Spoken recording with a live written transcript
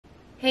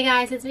Hey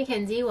guys, it's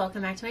Mackenzie.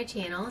 Welcome back to my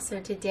channel.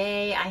 So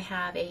today I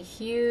have a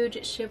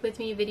huge ship with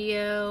me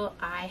video.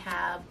 I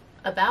have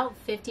about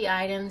 50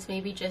 items,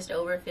 maybe just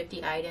over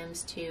 50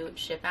 items to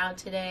ship out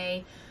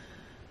today.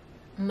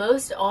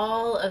 Most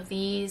all of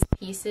these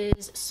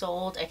pieces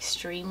sold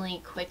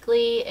extremely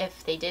quickly.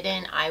 If they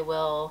didn't, I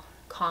will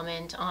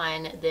comment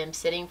on them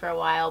sitting for a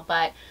while,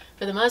 but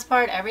for the most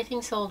part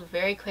everything sold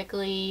very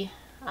quickly,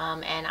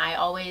 and I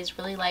always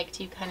really like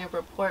to kind of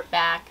report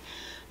back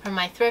from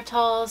my thrift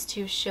hauls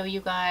to show you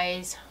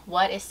guys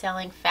what is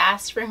selling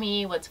fast for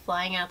me, what's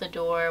flying out the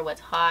door, what's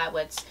hot,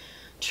 what's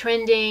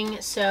trending.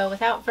 So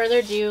without further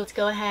ado, let's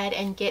go ahead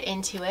and get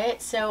into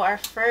it. So our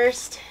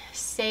first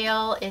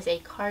sale is a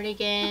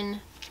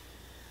cardigan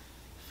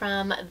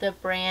from the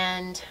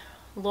brand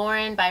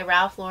Lauren by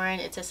Ralph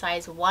Lauren. It's a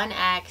size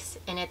 1X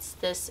and it's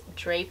this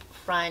drape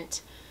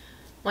front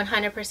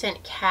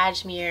 100%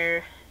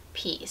 cashmere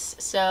piece.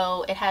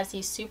 So it has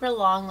these super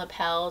long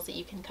lapels that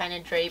you can kind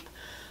of drape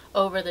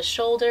over the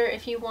shoulder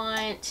if you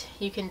want.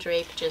 You can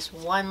drape just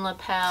one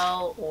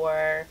lapel,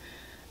 or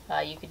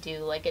you could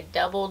do like a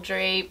double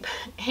drape.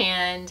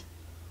 And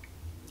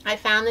I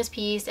found this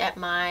piece at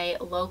my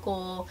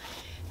local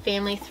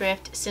Family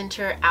Thrift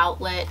Center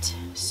outlet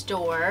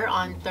store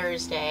on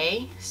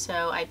Thursday.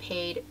 So I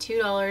paid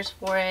 $2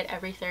 for it.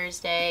 Every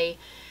Thursday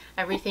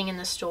everything in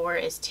the store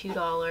is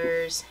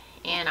 $2,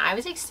 and I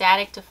was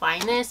ecstatic to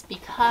find this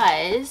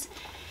because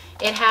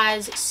it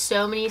has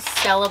so many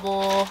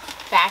sellable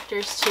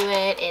factors to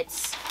it.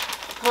 It's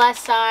plus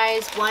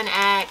size,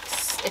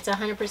 1X, it's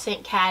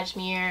 100%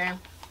 cashmere,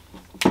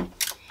 and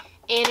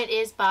it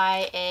is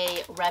by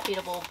a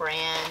reputable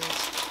brand,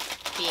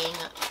 being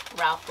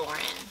Ralph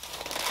Lauren.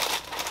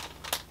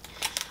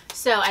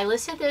 So I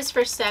listed this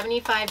for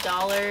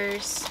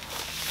 $75,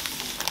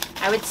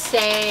 I would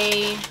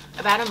say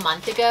about a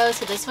month ago.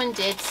 So this one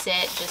did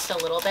sit just a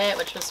little bit,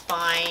 which was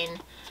fine.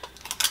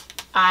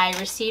 I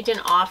received an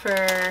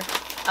offer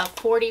of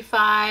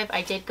 $45.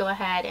 I did go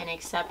ahead and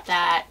accept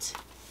that,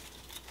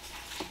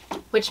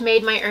 which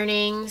made my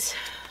earnings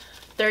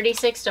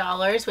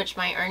 $36, which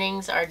my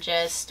earnings are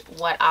just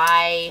what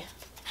I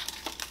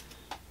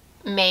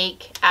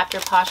make after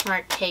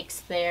Poshmark takes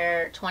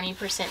their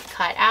 20%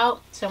 cut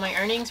out. So my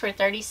earnings were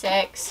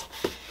 $36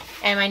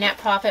 and my net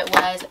profit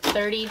was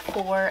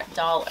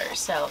 $34.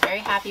 So very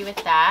happy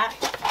with that.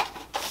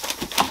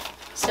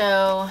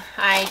 So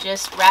I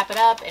just wrap it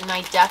up in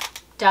my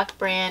Duck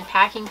brand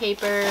packing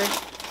paper.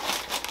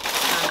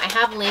 I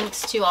have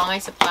links to all my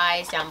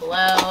supplies down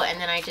below, and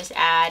then I just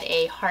add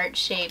a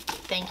heart-shaped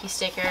thank you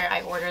sticker.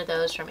 I order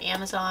those from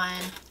Amazon,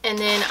 and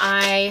then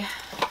I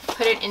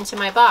put it into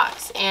my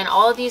box. And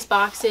all of these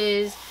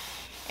boxes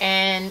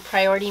and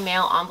priority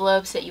mail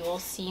envelopes that you will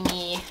see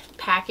me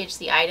package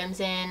the items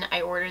in,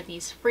 I order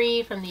these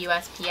free from the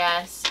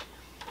USPS.com.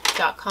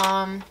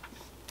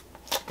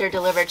 They're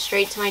delivered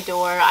straight to my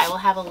door. I will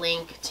have a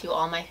link to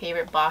all my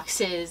favorite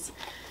boxes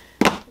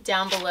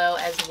down below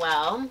as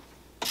well.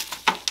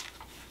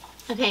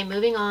 Okay,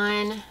 moving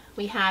on,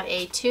 we have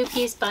a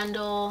two-piece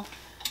bundle.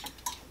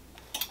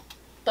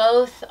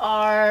 Both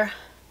are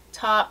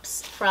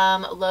tops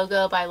from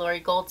Logo by Lori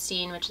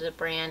Goldstein, which is a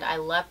brand I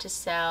love to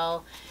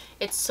sell.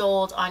 It's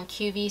sold on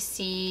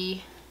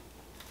QVC.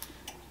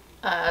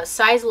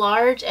 Size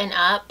large and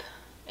up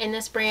in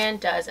this brand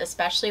does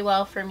especially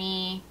well for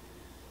me.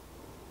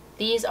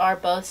 These are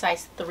both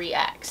size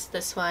 3X,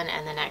 this one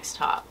and the next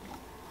top.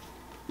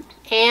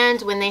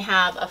 And when they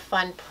have a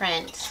fun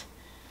print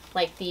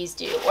like these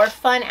do, or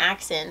fun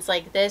accents,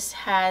 like this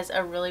has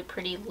a really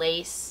pretty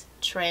lace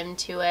trim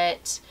to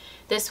it.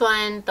 This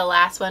one, the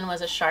last one,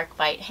 was a shark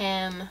bite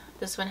hem.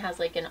 This one has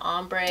like an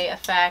ombre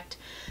effect.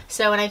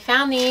 So when I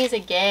found these,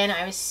 again,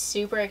 I was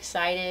super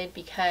excited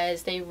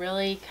because they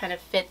really kind of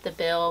fit the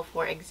bill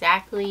for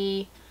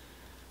exactly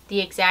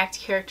the exact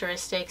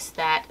characteristics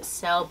that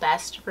sell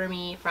best for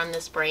me from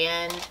this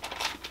brand.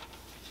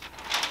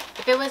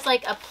 If it was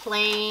like a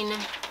plain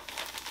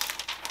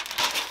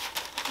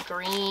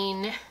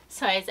green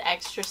size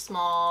extra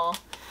small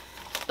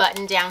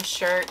button down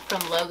shirt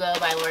from Logo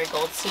by Lori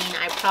Goldstein,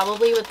 I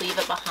probably would leave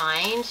it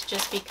behind,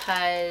 just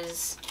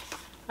because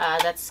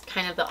that's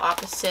kind of the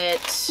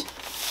opposite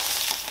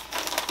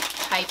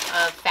type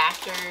of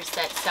factors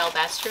that sell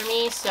best for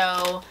me.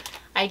 So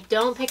I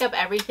don't pick up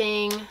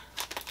everything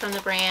from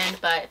the brand,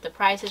 but if the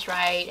price is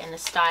right and the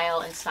style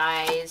and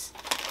size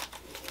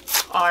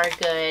are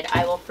good,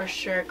 I will for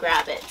sure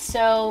grab it.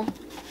 So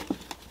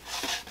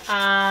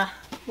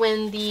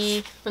when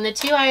the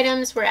two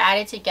items were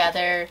added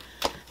together,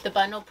 the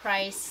bundle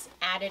price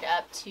added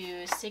up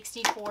to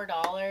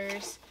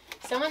 $64.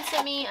 Someone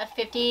sent me a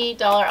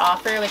 $50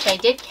 offer, which I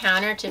did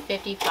counter to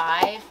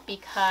 $55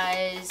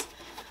 because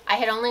I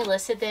had only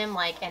listed them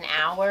like an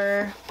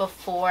hour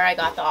before I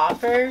got the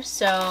offer.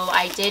 So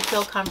I did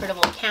feel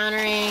comfortable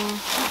countering.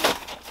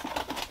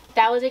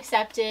 That was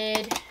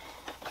accepted,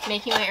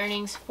 making my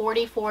earnings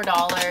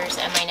 $44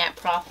 and my net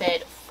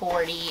profit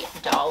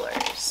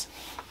 $40.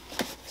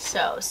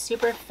 So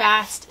super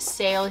fast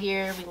sale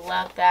here. We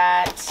love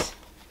that.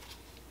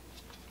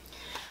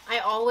 I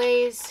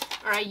always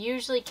or I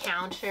usually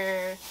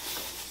counter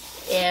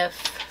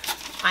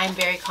if I'm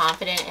very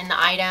confident in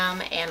the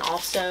item, and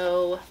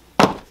also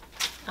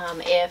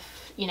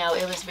if, you know,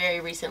 it was very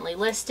recently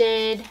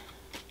listed.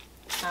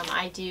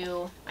 I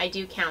do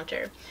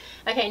counter.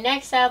 Okay,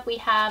 next up we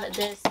have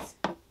this,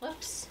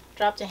 whoops,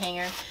 dropped a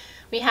hanger.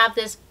 We have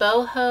this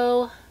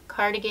boho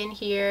cardigan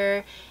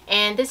here,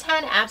 and this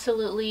had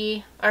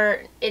absolutely,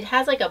 or it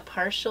has like a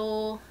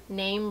partial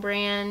name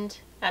brand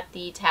at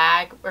the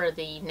tag or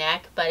the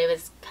neck, but it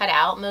was cut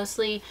out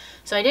mostly,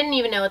 so I didn't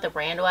even know what the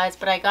brand was,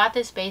 but I got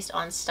this based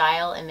on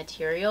style and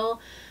material.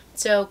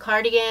 So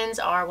cardigans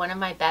are one of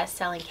my best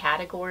selling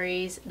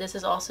categories. This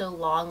is also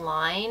long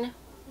line,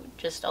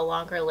 just a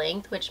longer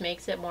length, which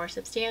makes it more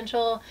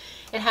substantial.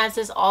 It has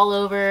this all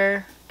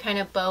over kind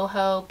of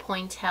boho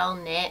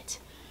pointel knit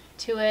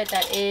to it.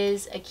 That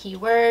is a key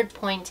word,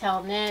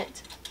 pointel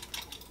knit.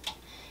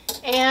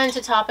 And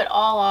to top it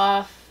all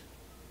off,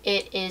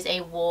 it is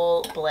a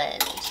wool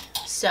blend.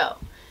 So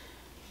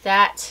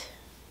that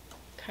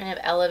kind of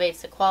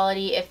elevates the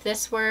quality. If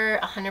this were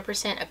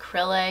 100%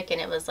 acrylic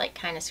and it was like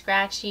kind of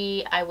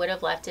scratchy, I would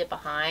have left it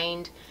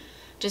behind,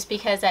 just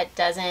because that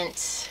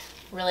doesn't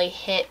really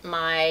hit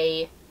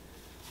my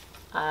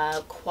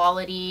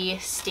quality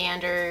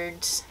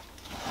standards.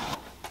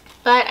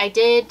 But I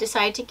did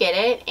decide to get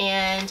it,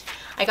 and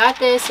I got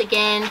this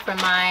again from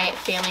my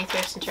family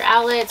thrift center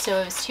outlet,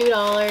 so it was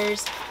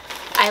 $2.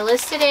 I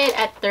listed it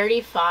at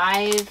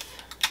 $35,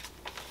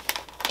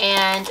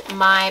 and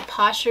my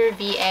Posher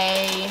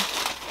VA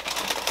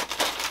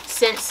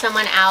sent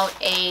someone out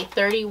a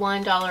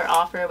 $31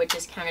 offer, which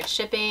is counted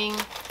shipping,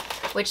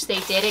 which they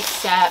did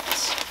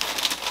accept.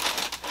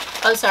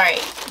 Oh, sorry.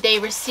 They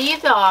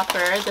received the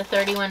offer, the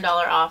 $31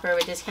 offer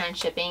with discounted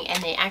shipping,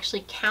 and they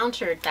actually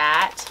countered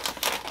that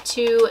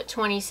to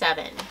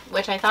 $27,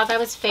 which I thought that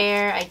was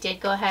fair. I did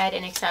go ahead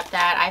and accept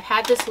that. I've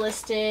had this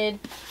listed,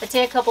 I'd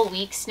say a couple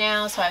weeks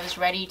now, so I was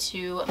ready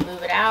to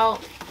move it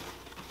out.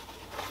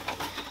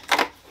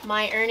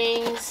 My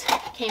earnings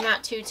came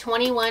out to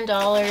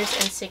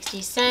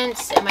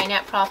 $21.60, and my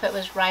net profit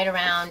was right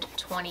around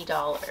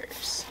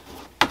 $20.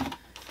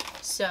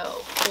 So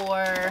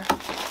for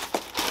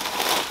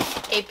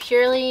a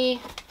purely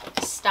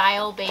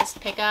style-based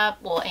pickup,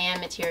 well,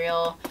 and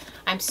material,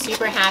 I'm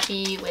super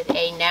happy with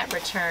a net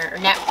return or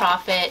net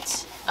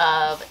profit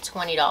of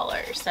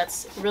 $20.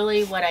 That's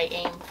really what I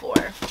aim for.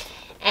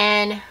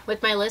 And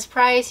with my list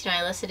price, you know,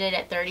 I listed it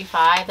at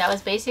 $35. That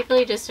was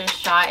basically just a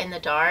shot in the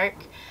dark.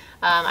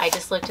 I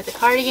just looked at the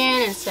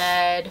cardigan and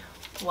said,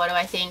 what do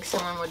I think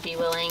someone would be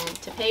willing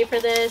to pay for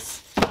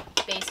this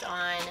based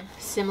on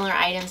similar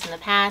items in the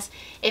past.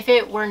 If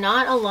it were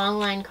not a long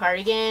line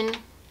cardigan,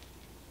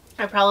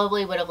 I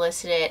probably would have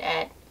listed it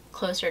at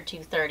closer to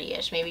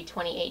 30-ish, maybe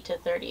 28 to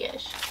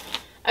 30-ish.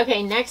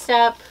 Okay, next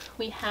up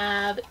we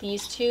have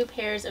these two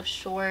pairs of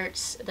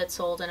shorts that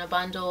sold in a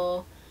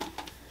bundle.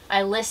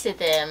 I listed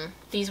them.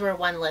 These were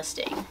one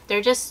listing.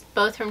 They're just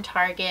both from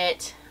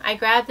Target. I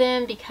grabbed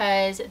them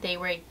because they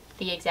were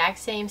the exact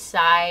same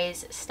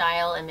size,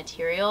 style, and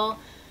material.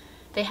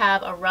 They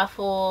have a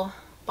ruffle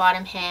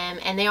bottom hem,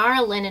 and they are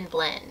a linen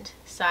blend,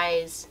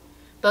 size,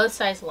 both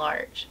size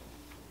large.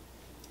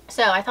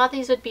 So I thought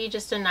these would be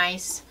just a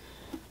nice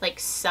like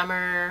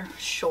summer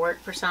short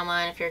for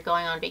someone. If you're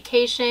going on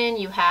vacation,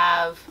 you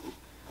have,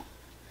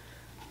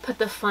 put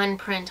the fun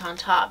print on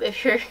top.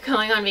 If you're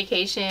going on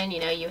vacation, you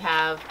know, you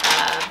have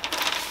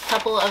a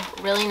couple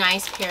of really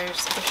nice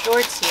pairs of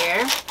shorts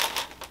here.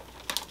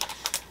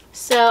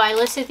 So I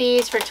listed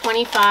these for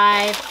 $25.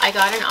 I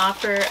got an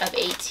offer of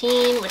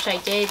 $18, which I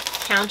did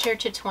counter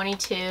to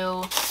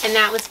 $22, and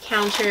that was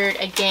countered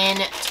again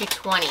to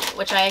 $20,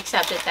 which I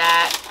accepted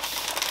that.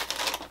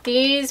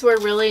 These were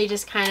really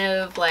just kind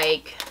of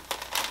like,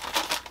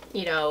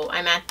 you know,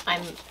 I'm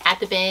at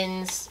the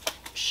bins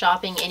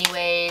shopping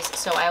anyways,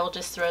 so I will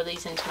just throw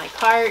these into my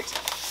cart.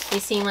 They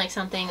seem like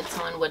something that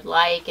someone would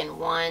like and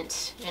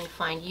want and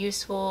find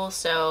useful,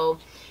 so,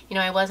 you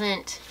know, I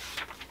wasn't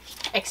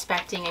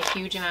expecting a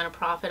huge amount of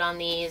profit on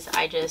these.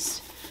 I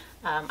just,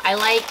 I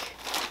like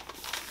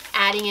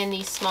adding in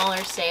these smaller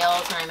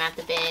sales when I'm at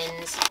the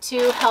bins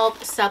to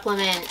help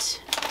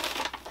supplement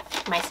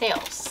my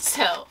sales.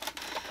 So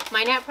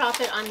my net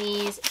profit on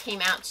these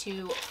came out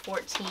to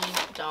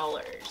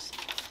 $14.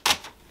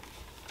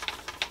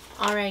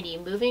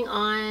 Alrighty, moving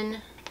on.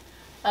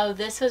 Oh,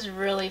 this was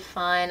really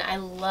fun. I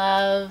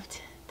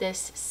loved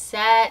this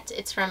set.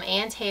 It's from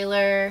Ann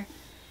Taylor,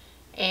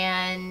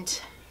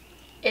 and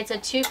it's a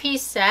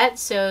two-piece set,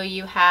 so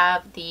you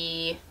have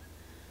the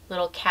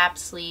little cap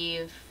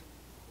sleeve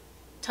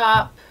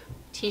top,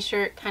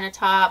 t-shirt kind of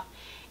top,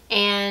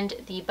 and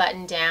the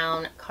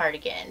button-down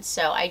cardigan.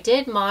 So I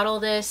did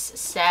model this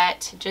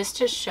set just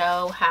to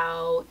show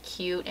how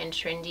cute and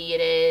trendy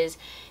it is.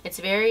 It's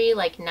very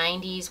like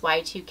 90s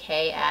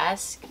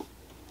Y2K-esque,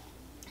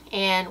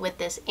 and with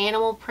this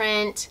animal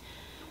print,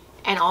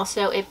 and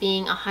also it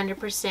being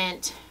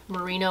 100%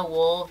 merino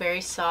wool,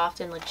 very soft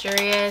and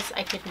luxurious.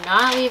 I could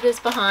not leave this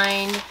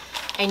behind.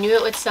 I knew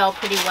it would sell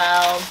pretty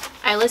well.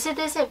 I listed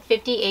this at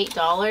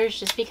 $58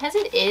 just because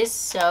it is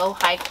so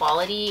high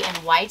quality, and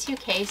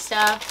Y2K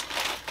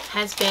stuff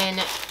has been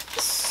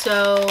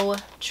so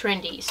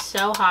trendy,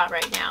 so hot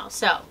right now.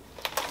 So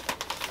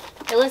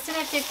I listed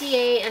at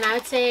 $58, and I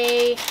would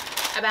say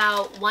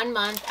about 1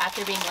 month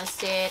after being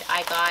listed,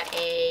 I got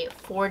a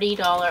 $40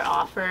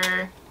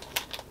 offer,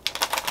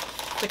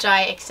 which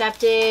I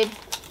accepted.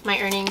 My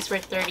earnings were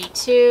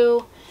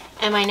 $32,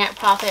 and my net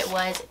profit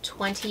was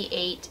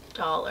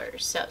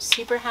 $28. So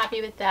super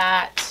happy with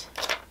that.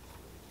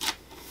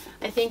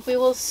 I think we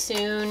will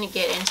soon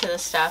get into the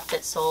stuff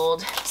that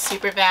sold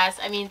super fast.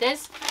 I mean,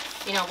 this,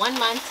 you know, 1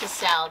 month to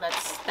sell,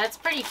 that's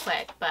pretty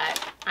quick,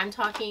 but I'm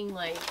talking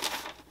like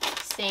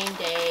same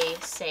day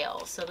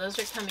sales. So those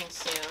are coming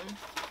soon.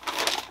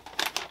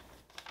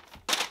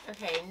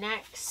 Okay,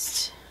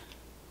 next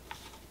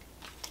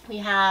we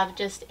have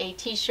just a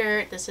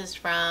t-shirt. This is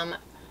from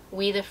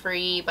We the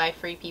Free by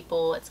Free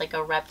People. It's like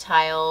a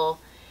reptile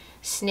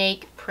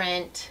snake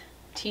print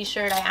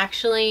t-shirt. I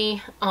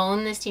actually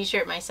own this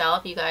t-shirt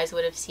myself. You guys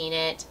would have seen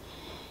it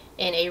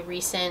in a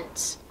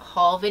recent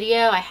haul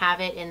video. I have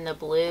it in the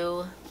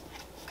blue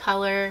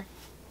color.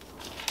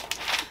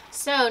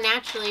 So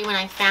naturally, when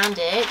I found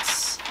it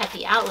at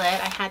the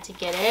outlet, I had to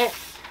get it.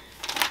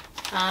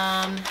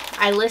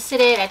 I listed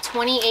it at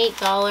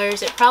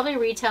 $28. It probably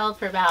retailed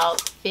for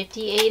about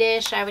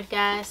 $58-ish, I would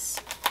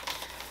guess.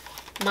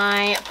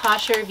 My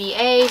Poshmark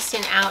VA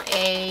sent out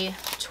a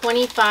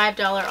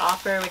 $25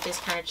 offer with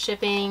discounted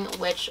shipping,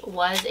 which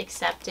was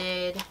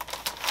accepted,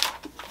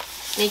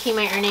 making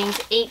my earnings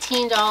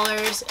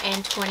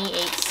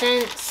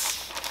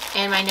 $18.28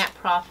 and my net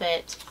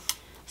profit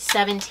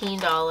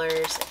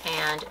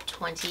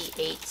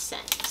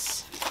 $17.28.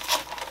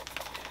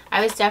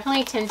 I was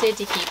definitely tempted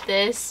to keep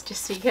this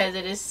just because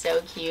it is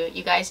so cute.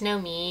 You guys know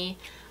me.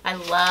 I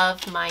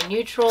love my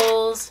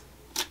neutrals.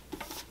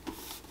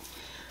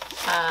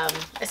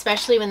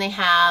 Especially when they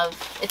have,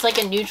 it's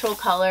like a neutral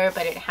color,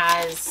 but it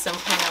has some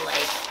kind of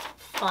like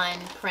fun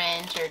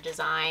print or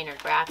design or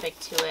graphic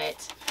to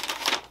it.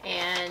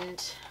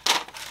 And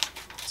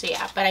so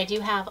yeah, but I do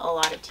have a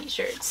lot of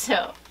t-shirts,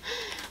 so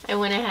I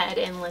went ahead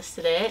and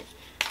listed it.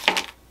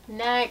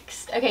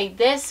 Next, okay,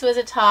 this was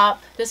a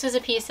top. This was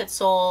a piece that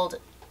sold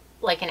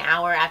like an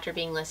hour after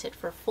being listed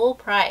for full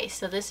price.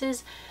 So this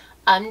is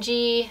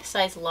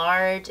size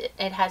large.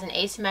 It has an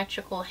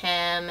asymmetrical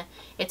hem.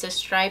 It's a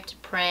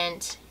striped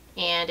print,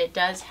 and it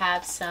does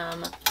have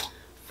some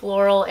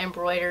floral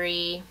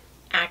embroidery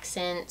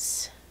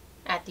accents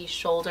at the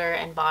shoulder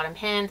and bottom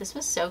hem. This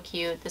was so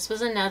cute. This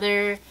was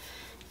another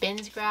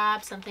bins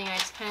grab, something I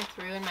just kind of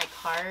threw in my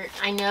cart.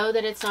 I know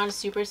that it's not a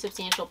super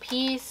substantial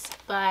piece,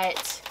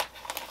 but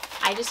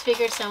I just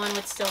figured someone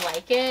would still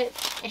like it,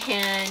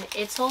 and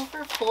it sold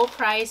for full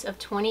price of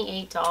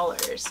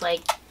 $28.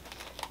 Like,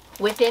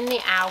 within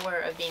the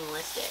hour of being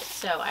listed.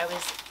 So I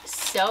was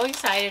so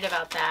excited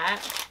about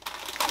that.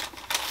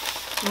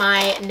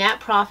 My net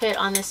profit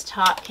on this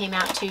top came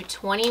out to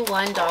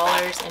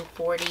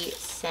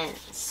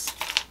 $21.40.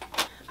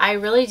 I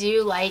really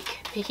do like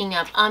picking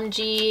up and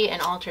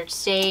Altered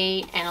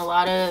State and a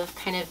lot of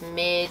kind of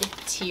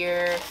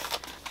mid-tier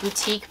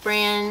boutique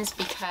brands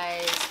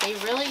because they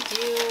really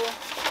do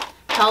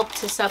help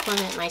to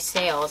supplement my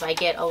sales. I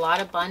get a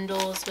lot of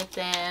bundles with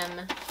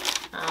them,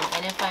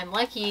 and if I'm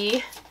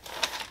lucky,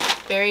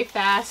 very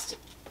fast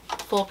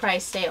full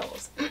price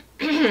sales.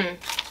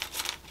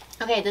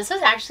 Okay, this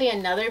was actually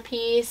another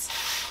piece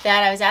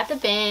that I was at the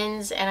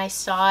bins and I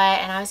saw it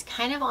and I was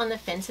kind of on the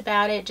fence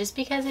about it just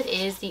because it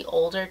is the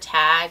older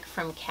tag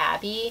from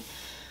Cabby,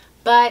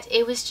 but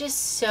it was just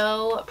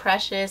so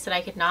precious that I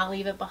could not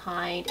leave it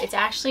behind. It's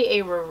actually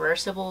a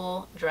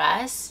reversible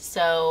dress,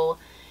 so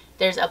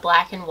there's a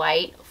black and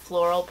white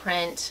floral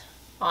print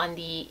on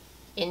the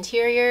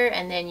interior,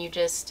 and then you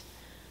just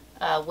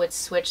would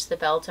switch the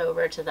belt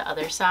over to the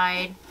other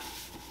side.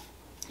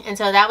 And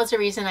so that was the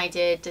reason I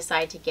did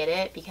decide to get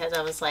it, because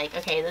I was like,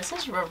 okay, this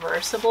is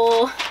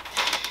reversible.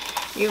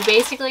 You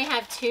basically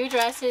have two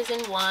dresses in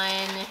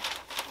one,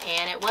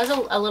 and it was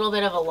a little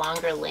bit of a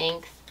longer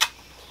length.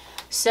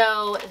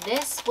 So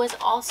this was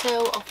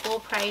also a full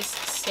price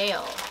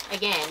sale.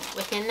 Again,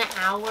 within the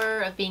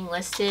hour of being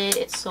listed,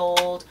 it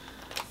sold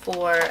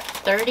for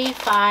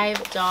 $35.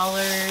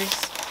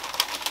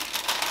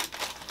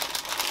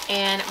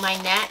 And my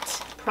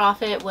net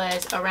profit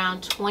was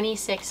around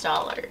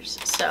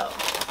 $26. So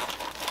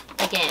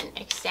again,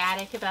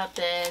 ecstatic about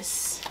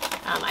this.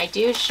 I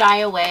do shy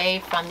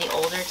away from the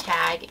older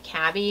tag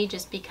Cabby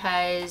just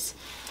because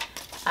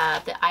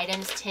the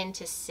items tend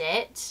to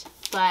sit,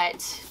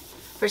 but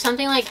for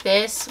something like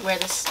this where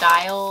the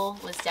style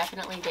was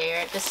definitely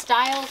there, the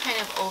style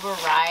kind of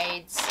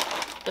overrides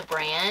the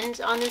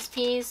brand on this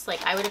piece.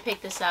 Like, I would have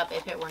picked this up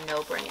if it were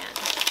no brand.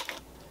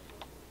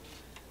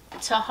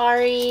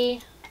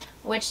 Tahari,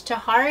 which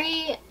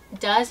Tahari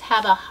does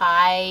have a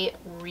high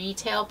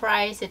retail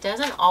price. It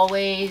doesn't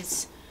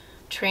always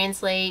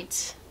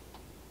translate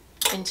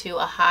into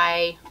a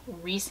high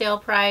resale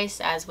price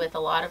as with a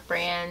lot of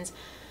brands,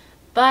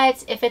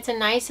 But if it's a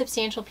nice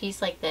substantial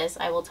piece like this,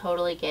 I will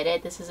totally get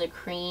it. This is a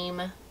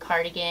cream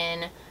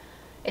cardigan.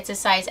 It's a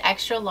size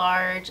extra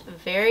large,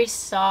 very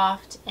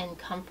soft and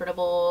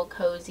comfortable,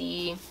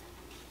 cozy.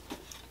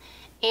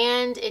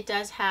 And it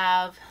does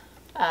have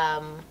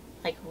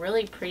like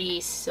really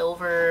pretty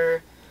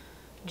silver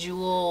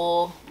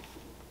jewel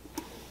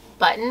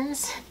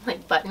buttons,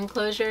 like button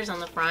closures on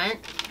the front.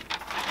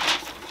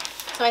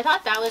 So I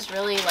thought that was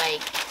really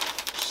like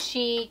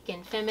chic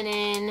and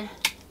feminine.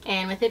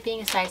 And with it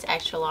being a size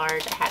extra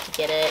large, I had to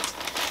get it.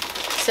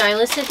 So I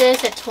listed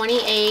this at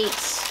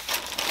 $28.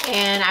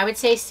 And I would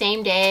say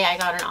same day I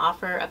got an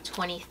offer of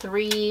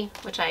 $23,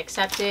 which I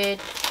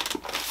accepted.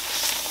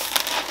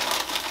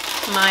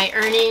 My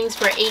earnings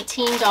were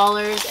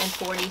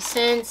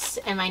 $18.40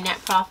 and my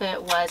net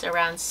profit was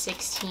around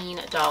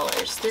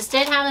 $16. This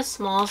did have a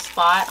small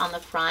spot on the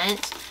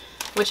front,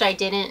 which I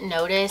didn't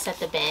notice at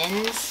the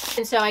bins.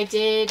 And so I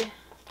did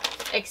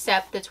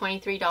accept the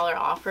 $23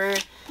 offer.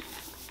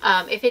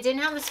 If it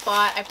didn't have the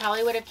spot, I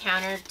probably would have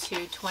countered to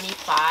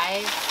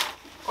 $25.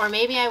 Or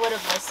maybe I would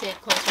have listed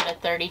closer to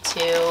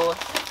 $32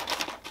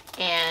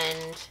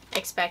 and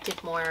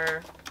expected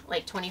more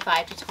like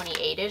 $25 to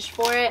 $28-ish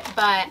for it.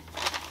 But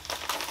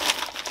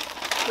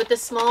with the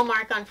small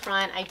mark on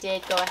front, I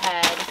did go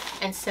ahead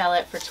and sell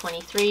it for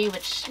 $23,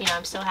 which, you know,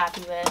 I'm still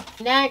happy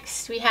with.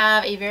 Next, we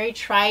have a very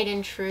tried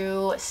and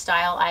true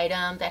style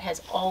item that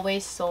has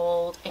always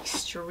sold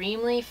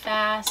extremely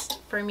fast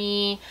for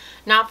me.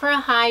 Not for a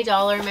high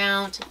dollar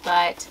amount,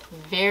 but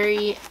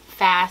very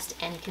fast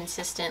and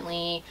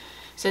consistently.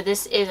 So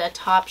this is a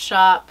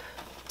Topshop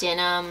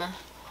denim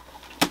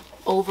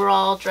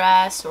overall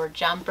dress or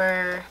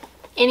jumper.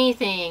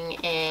 Anything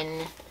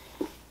in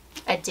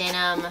a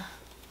denim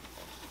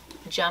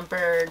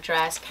jumper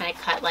dress kind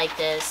of cut like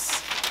this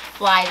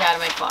flies out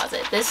of my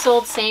closet. This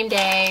sold same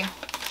day.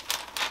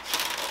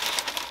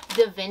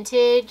 The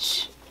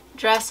vintage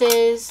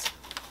dresses,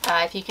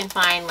 if you can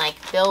find like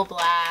Bill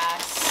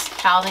Blass,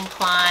 Calvin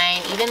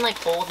Klein, even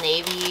like Old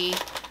Navy,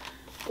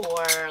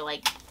 or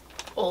like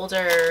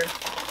older,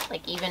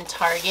 like even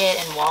Target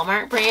and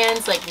Walmart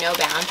brands, like No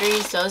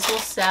Boundaries, those will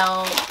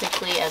sell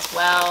quickly as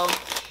well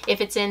if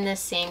it's in the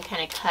same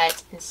kind of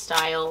cut and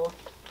style.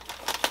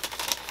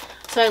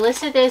 So I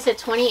listed this at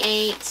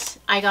 $28.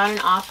 I got an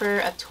offer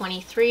of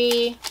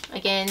 $23,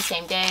 again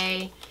same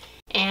day,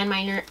 and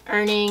my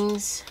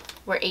earnings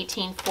were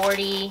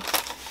 $18.40.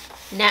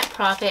 Net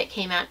profit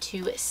came out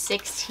to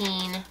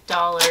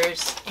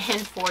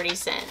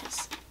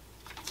 $16.40.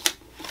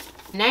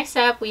 Next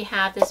up, we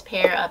have this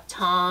pair of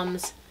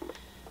Tom's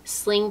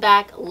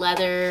slingback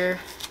leather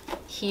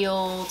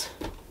heeled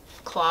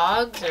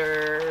clogs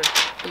or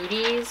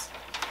booties.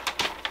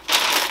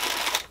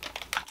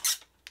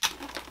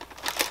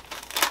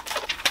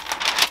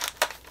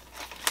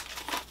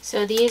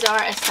 So these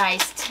are a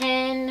size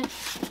 10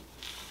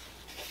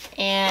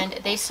 and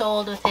they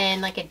sold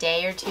within like a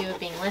day or two of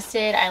being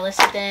listed. I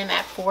listed them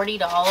at $40.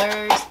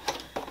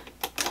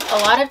 A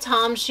lot of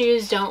Tom's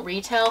shoes don't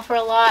retail for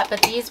a lot,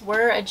 but these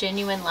were a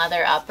genuine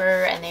leather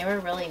upper and they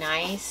were really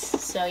nice.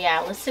 So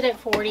yeah, listed at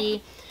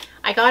 $40.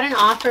 I got an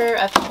offer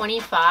of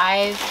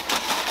 $25.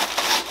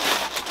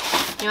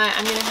 You know what,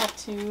 I'm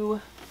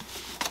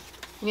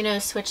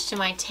gonna switch to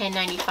my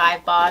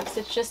 $10.95 box.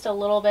 It's just a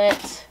little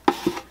bit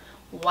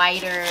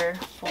wider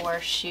for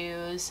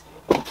shoes.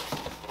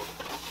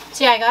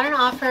 So yeah, I got an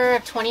offer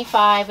of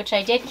 $25, which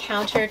I did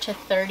counter to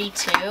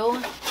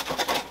 $32,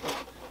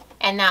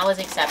 and that was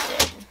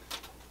accepted.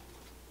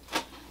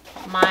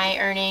 My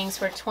earnings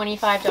were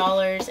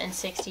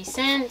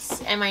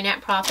 $25.60 and my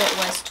net profit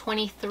was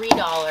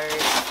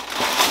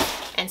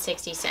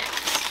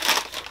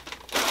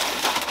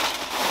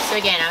 $23.60. So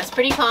again, I was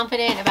pretty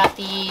confident about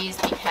these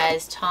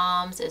because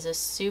Tom's is a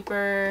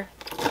super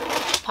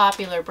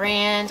popular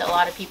brand. A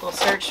lot of people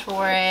search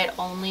for it,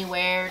 only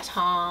wear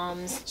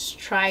Tom's. It's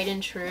tried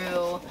and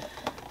true.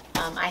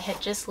 I had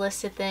just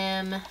listed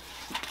them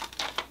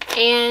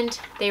and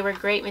they were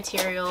great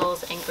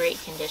materials and great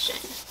condition.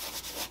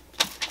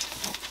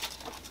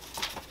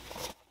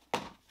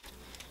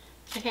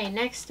 Okay,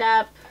 next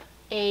up,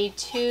 a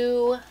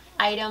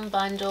 2-item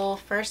bundle.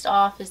 First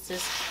off is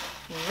this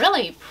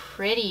really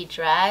pretty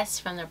dress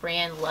from the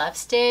brand Love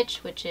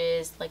Stitch, which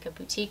is like a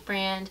boutique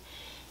brand.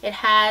 It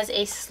has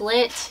a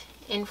slit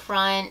in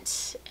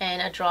front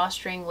and a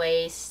drawstring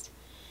waist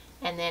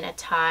and then a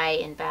tie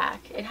in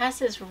back. It has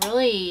this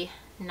really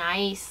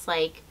nice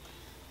like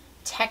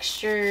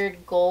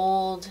textured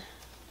gold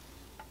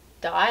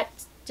dot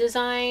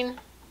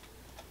design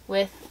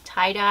with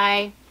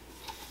tie-dye.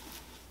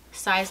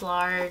 Size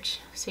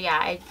large. So yeah,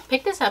 I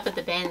picked this up at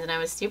the bins and I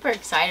was super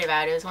excited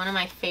about it. It was one of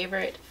my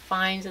favorite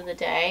finds of the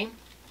day.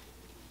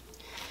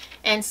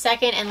 And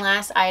second and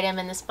last item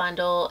in this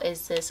bundle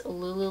is this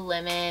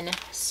Lululemon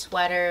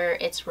sweater.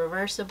 It's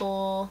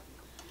reversible.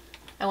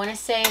 I want to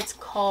say it's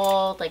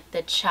called like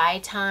the Chai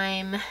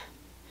Time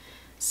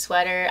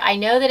sweater. I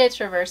know that it's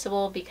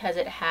reversible because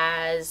it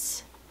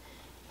has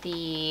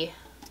the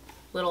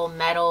little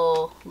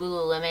metal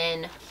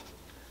Lululemon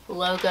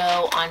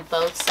logo on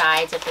both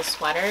sides of the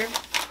sweater.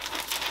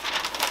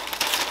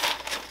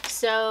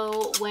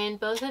 So when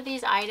both of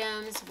these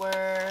items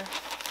were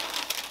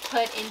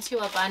put into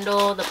a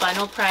bundle, the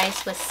bundle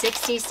price was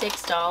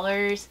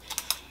 $66,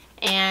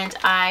 and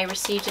I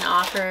received an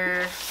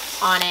offer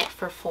on it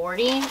for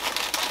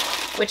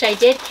 $40, which I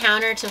did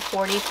counter to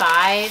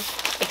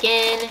 $45.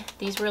 Again,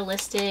 these were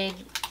listed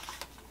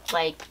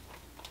like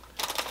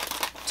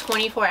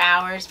 24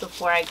 hours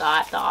before I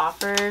got the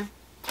offer.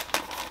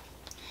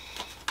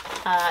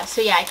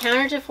 So yeah, I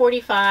countered to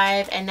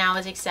 45 and that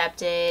was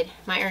accepted.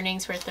 My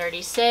earnings were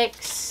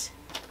 36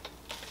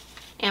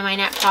 and my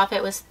net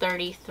profit was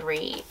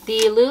 33.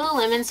 The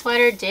Lululemon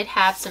sweater did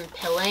have some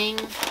pilling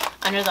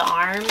under the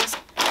arms.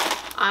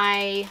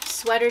 I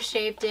sweater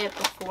shaped it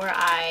before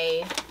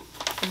I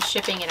am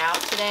shipping it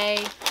out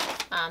today.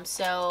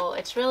 So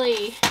it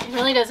really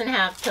doesn't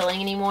have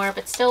pilling anymore,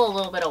 but still a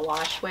little bit of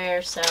wash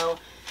wear. So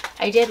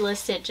I did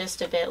list it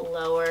just a bit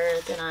lower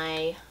than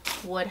I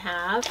would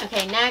have.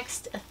 Okay,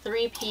 next, a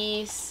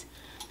 3-piece.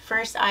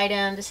 First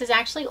item, this is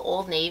actually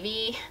Old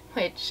Navy,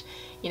 which,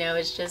 you know,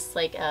 is just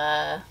like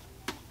a,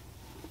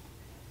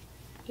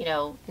 you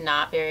know,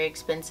 not very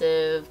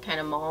expensive kind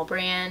of mall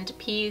brand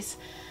piece.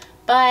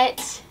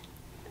 But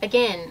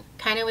again,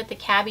 kind of with the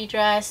cabbie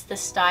dress, the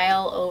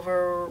style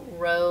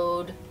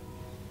overrode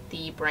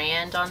the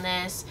brand on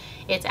this.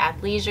 It's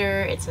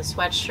athleisure, it's a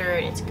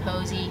sweatshirt, it's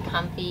cozy,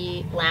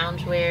 comfy,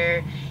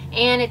 loungewear,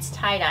 and it's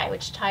tie-dye,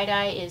 which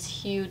tie-dye is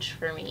huge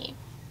for me.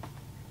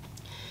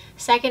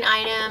 Second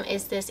item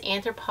is this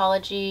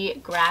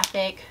Anthropologie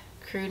graphic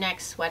crew neck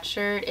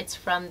sweatshirt. It's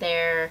from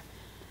their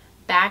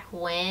Back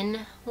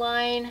When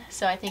line,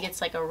 so I think it's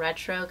like a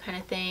retro kind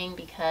of thing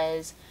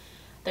because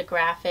the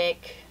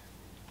graphic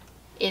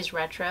is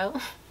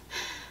retro.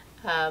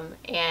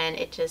 And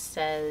it just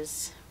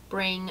says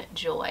bring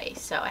joy.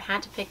 So I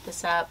had to pick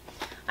this up.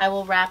 I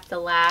will wrap the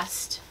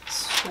last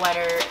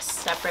sweater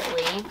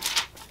separately.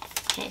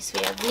 Okay, so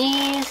we have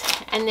these.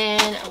 And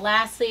then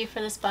lastly for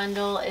this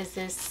bundle is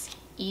this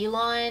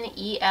Elan,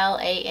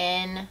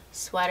 E-L-A-N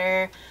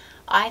sweater.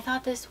 I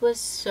thought this was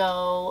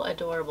so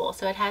adorable.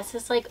 So it has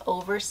this like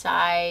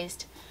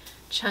oversized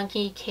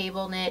chunky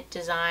cable knit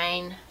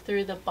design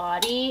through the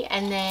body,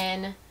 and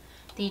then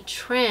the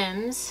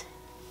trims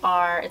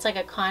are, it's like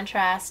a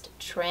contrast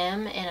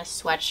trim in a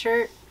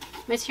sweatshirt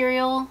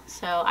material.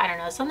 So I don't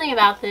know, something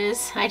about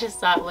this I just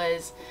thought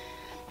was,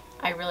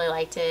 I really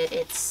liked it.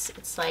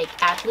 It's like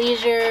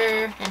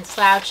athleisure and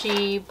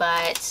slouchy,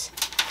 but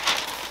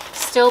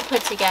still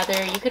put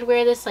together. You could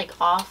wear this like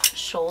off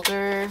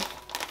shoulder.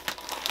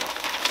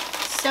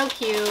 So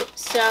cute.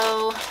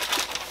 So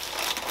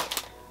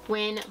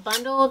when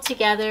bundled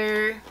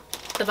together,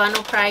 the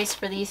bundle price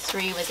for these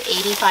three was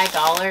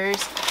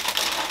 $85,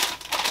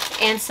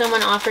 and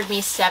someone offered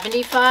me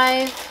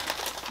 $75,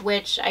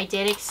 which I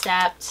did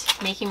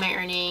accept, making my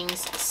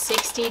earnings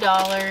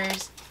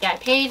 $60. Yeah, I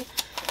paid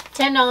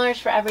 $10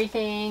 for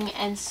everything,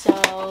 and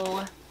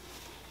so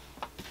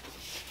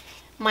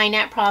my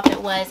net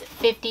profit was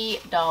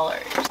 $50.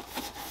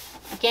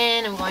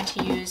 Again, I'm going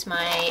to use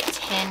my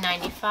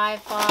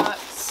 $10.95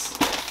 box.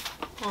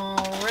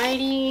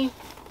 Alrighty.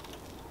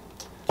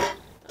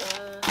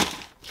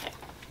 Okay,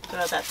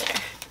 throw that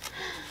there.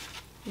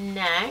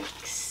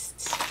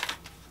 Next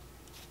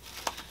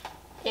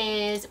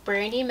is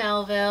Brandy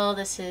Melville.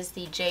 This is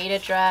the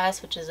Jada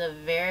dress, which is a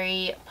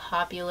very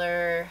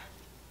popular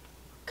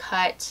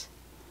cut,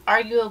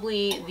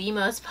 arguably the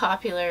most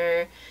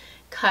popular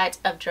cut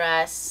of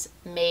dress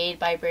made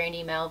by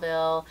Brandy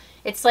Melville.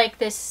 It's like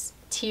this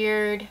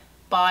tiered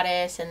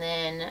bodice and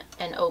then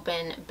an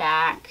open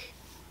back.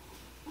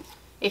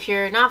 If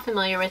you're not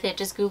familiar with it,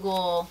 just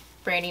Google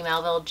Brandy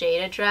Melville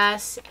Jada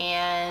dress,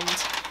 and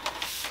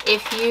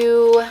if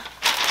you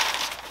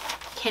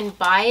can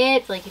buy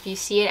it, like if you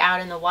see it out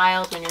in the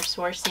wild when you're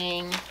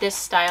sourcing this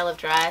style of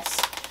dress,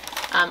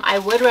 I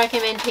would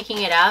recommend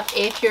picking it up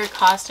if your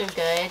cost of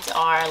goods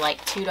are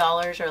like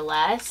 $2 or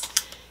less,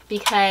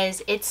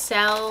 because it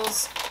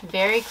sells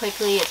very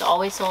quickly. It's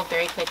always sold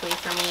very quickly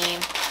for me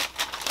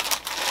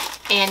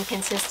and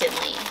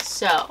consistently.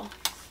 So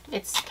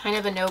it's kind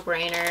of a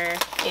no-brainer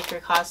if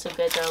your cost of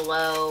goods are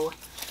low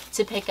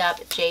to pick up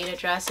Jada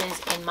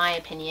dresses, in my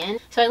opinion.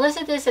 So I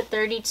listed this at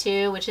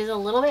 $32, which is a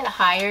little bit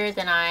higher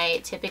than I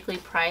typically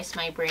price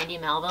my Brandy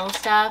Melville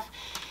stuff.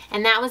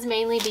 And that was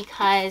mainly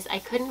because I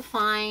couldn't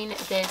find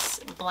this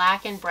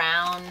black and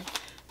brown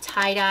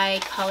tie-dye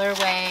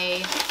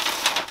colorway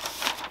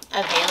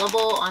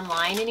available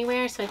online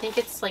anywhere. So I think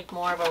it's like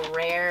more of a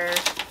rare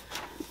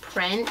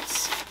print.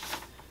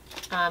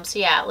 So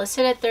yeah,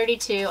 listed at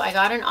 $32. I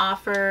got an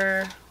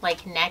offer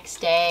like next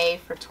day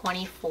for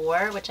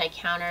 $24, which I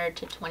countered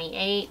to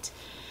 $28.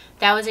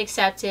 That was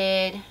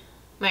accepted.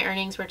 My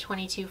earnings were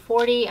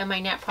 $22.40 and my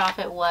net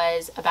profit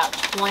was about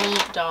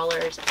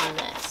 $20 on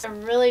this. A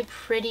really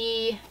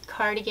pretty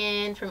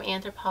cardigan from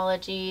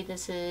Anthropologie.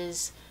 This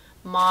is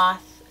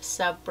Moth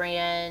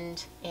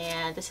sub-brand,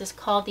 and this is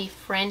called the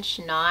French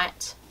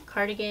Knot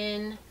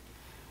cardigan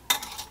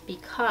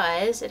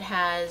because it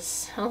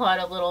has a lot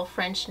of little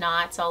French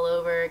knots all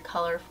over,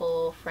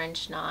 colorful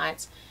French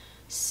knots.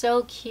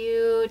 So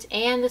cute.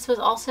 And this was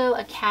also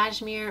a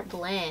cashmere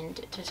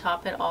blend to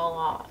top it all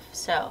off.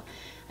 So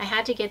I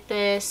had to get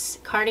this.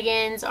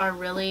 Cardigans are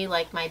really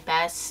like my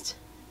best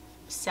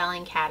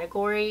selling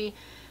category.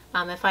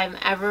 If I'm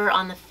ever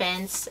on the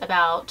fence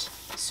about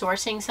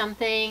sourcing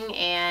something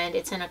and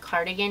it's in a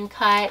cardigan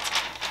cut,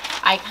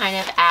 I kind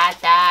of add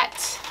that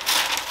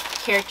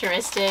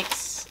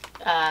characteristics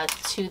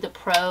to the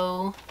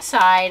pro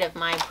side of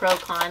my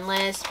pro-con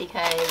list,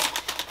 because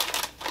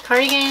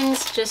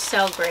cardigans just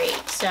sell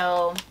great.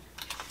 So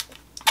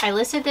I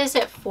listed this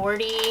at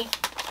 $40,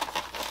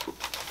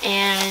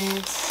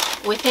 and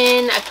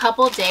within a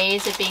couple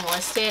days of being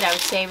listed, I would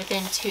say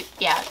within 2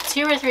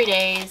 or 3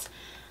 days,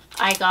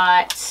 I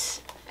got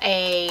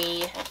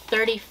a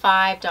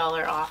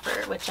 $35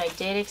 offer, which I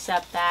did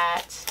accept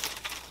that.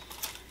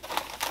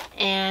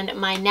 And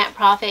my net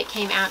profit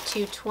came out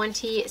to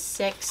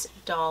 $26.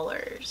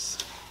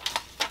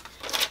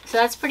 So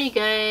that's pretty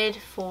good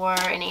for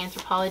an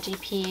Anthropologie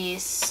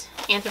piece.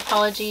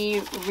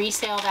 Anthropologie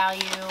resale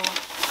value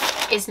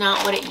is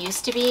not what it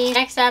used to be.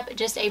 Next up,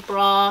 just a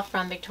bra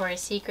from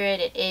Victoria's Secret.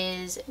 It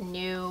is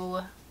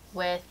new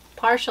with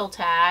partial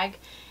tag.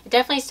 It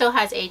definitely still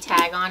has a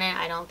tag on it.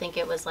 I don't think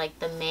it was like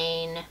the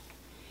main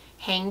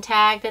hang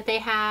tag that they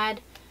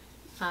had.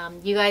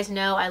 You guys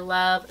know I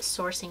love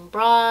sourcing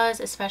bras,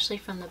 especially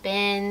from the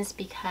bins,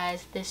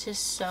 because this is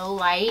so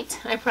light.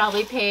 I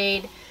probably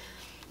paid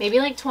maybe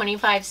like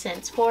 25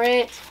 cents for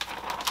it,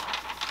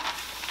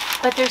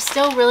 but they're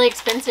still really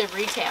expensive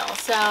retail.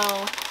 So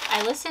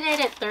I listed it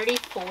at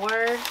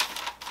 $34.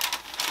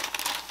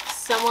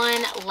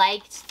 Someone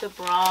liked the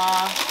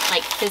bra,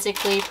 like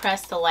physically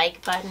pressed the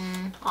like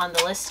button on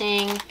the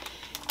listing,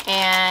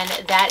 and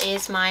that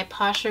is my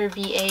Posher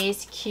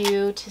VA's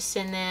cue to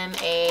send them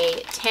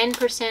a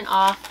 10%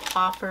 off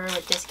offer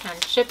with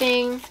discounted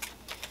shipping.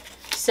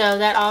 So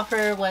that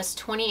offer was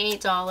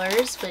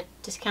 $28 with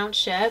discount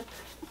ship.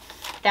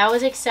 That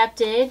was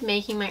accepted,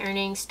 making my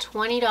earnings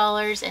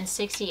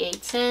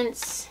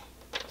 $20.68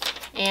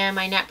 and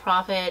my net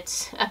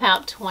profit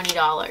about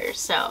 $20.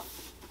 So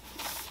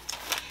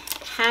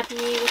happy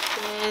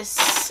with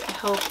this. I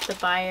hope the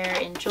buyer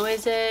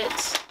enjoys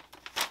it.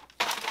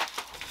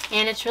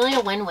 And it's really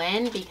a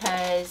win-win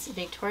because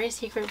Victoria's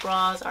Secret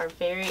bras are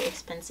very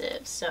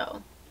expensive.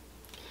 So,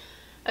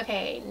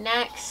 okay,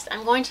 next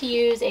I'm going to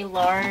use a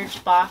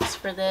large box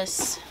for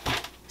this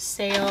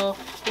sale.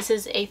 This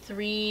is a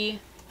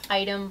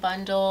 3-item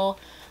bundle.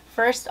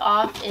 First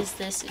off is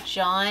this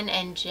John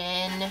and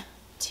Jen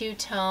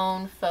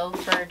two-tone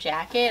faux fur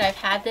jacket. I've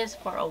had this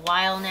for a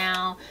while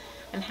now.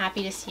 I'm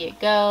happy to see it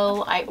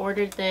go. I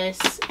ordered this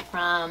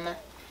from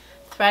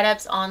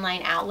ThredUp's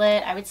online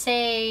outlet, I would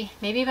say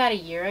maybe about a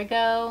year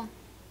ago.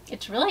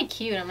 It's really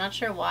cute. I'm not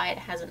sure why it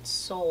hasn't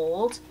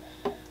sold,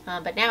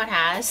 but now it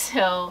has.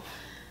 So,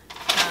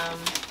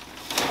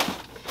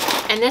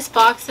 and this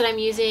box that I'm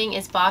using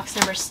is box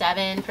number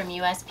 7 from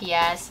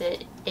USPS.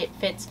 It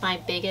fits my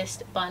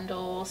biggest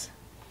bundles.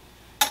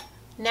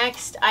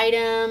 Next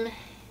item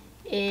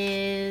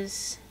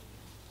is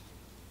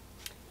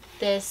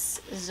this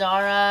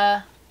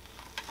Zara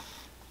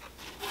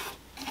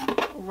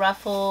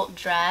ruffle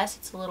dress.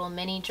 It's a little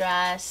mini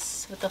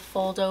dress with a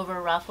fold over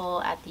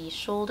ruffle at the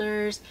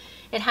shoulders.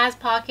 It has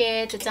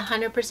pockets. It's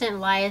 100%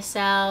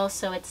 lyocell,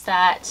 so it's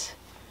that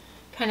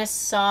kind of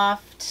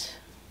soft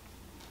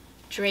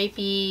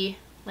drapey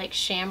like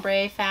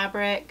chambray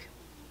fabric.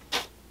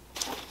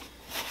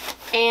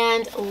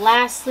 And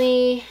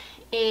lastly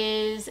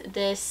is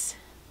this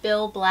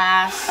Bill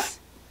Blass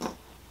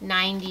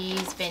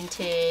 90s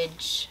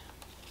vintage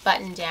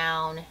button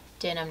down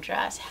denim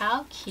dress.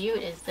 How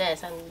cute is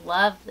this? I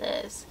love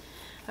this.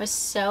 I was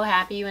so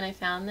happy when I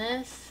found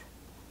this.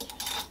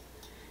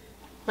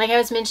 Like I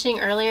was mentioning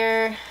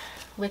earlier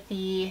with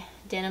the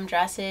denim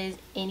dresses,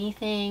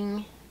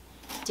 anything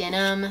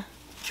denim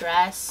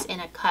dress in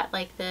a cut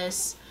like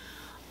this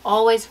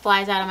always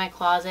flies out of my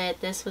closet.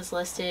 This was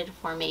listed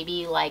for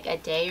maybe like a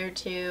day or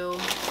two.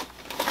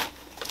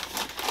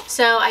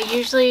 So I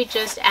usually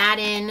just add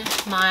in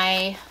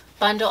my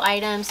bundle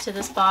items to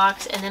this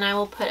box, and then I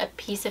will put a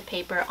piece of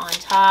paper on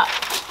top.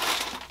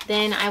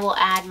 Then I will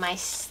add my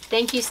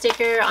thank you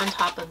sticker on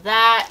top of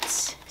that,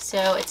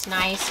 so it's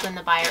nice when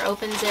the buyer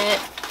opens it.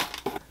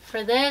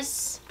 For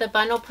this, the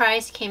bundle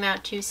price came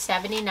out to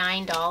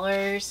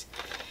 $79,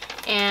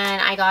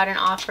 and I got an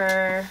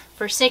offer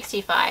for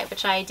 $65,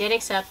 which I did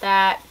accept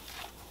that,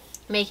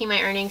 making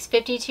my earnings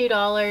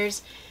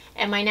 $52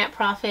 and my net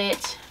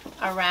profit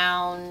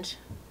around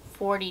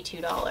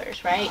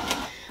 $42, right?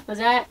 Was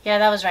that? Yeah,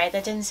 that was right.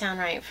 That didn't sound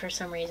right for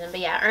some reason.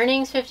 But yeah,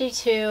 earnings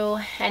 52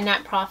 and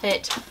net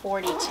profit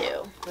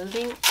 42.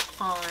 Moving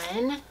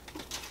on.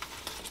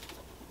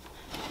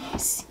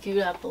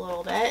 Scoot up a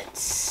little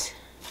bit.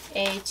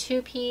 A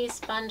 2-piece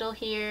bundle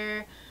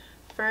here.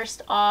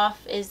 First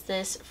off is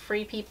this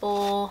Free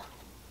People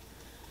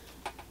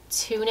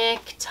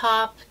tunic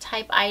top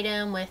type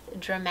item with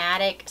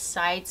dramatic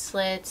side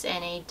slits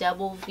and a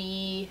double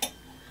V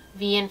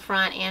in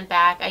front and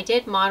back. I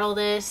did model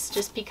this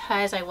just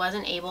because I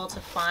wasn't able to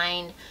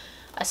find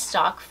a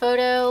stock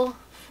photo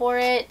for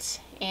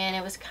it, and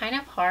it was kind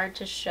of hard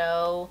to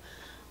show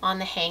on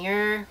the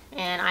hanger,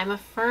 and I'm a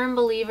firm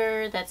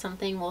believer that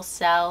something will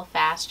sell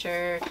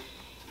faster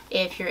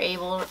if you're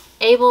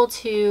able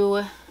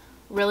to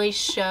really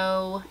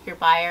show your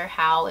buyer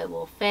how it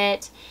will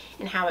fit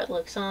and how it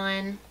looks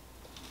on.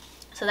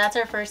 So that's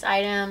our first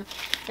item.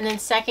 And then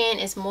second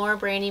is more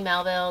Brandy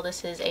Melville.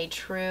 This is a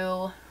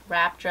true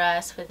wrap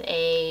dress with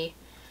a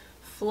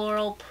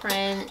floral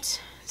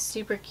print,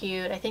 super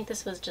cute. I think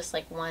this was just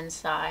like one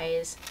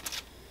size.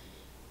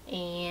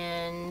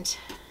 And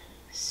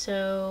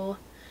so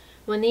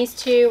when these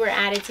two were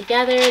added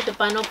together, the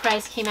bundle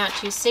price came out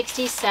to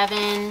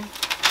 $67.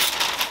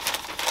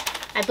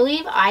 I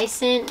believe I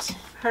sent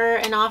her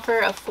an offer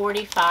of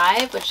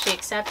 $45, which she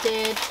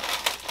accepted,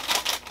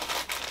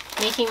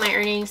 making my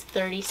earnings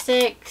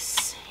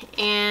 $36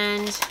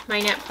 and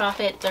my net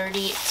profit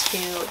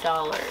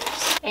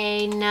 $32.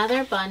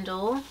 Another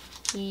bundle,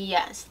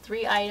 yes,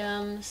 3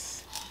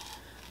 items.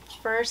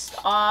 First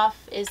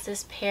off is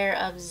this pair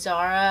of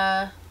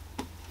Zara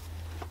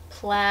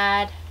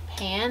plaid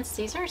pants.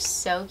 These are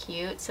so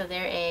cute. So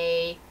they're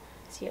a,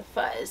 see a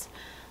fuzz,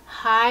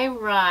 high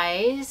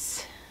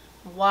rise,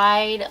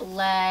 wide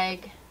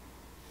leg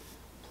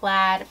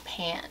plaid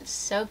pants.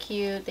 So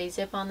cute. They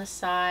zip on the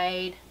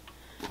side.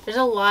 There's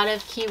a lot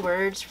of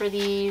keywords for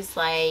these,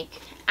 like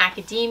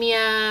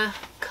academia,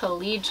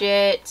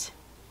 collegiate,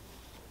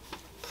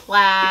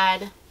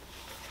 plaid,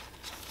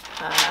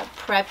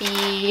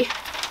 preppy,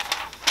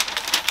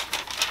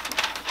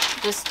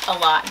 just a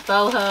lot.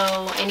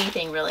 Boho,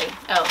 anything really.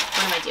 Oh,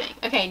 what am I doing?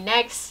 Okay,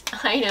 next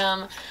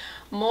item,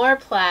 more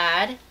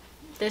plaid.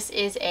 This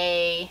is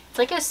it's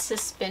like a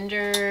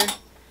suspender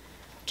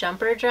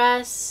jumper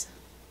dress.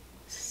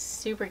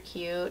 Super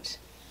cute.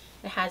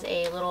 It has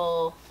a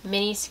little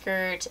mini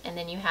skirt, and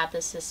then you have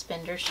the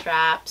suspender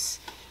straps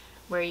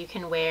where you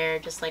can wear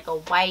just like a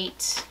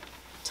white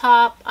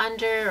top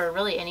under, or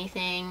really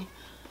anything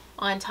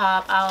on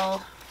top.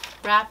 I'll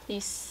wrap the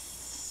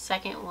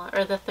second one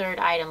or the third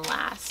item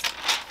last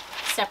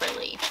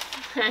separately.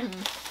 I'm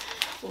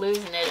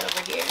losing it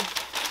over here.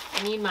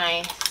 I need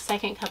my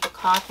second cup of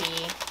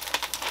coffee.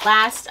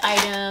 Last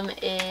item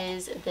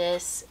is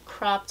this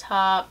crop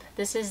top.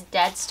 This is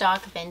dead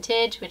stock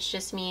vintage, which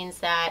just means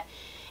that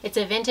it's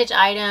a vintage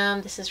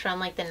item. This is from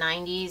like the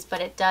 90s,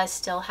 but it does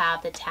still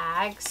have the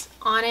tags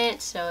on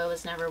it, so it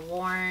was never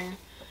worn.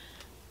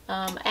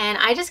 And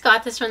I just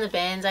got this from the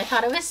bins. I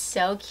thought it was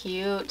so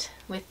cute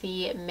with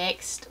the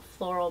mixed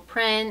floral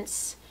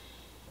prints,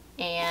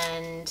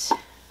 and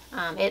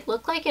it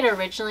looked like it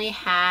originally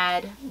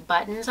had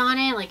buttons on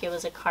it, like it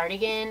was a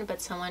cardigan,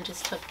 but someone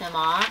just took them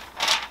off.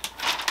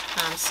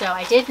 So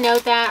I did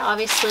note that.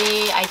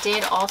 Obviously, I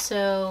did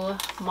also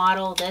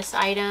model this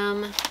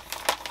item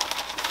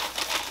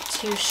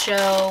to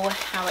show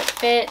how it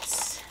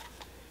fits.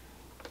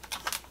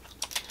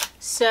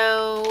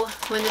 So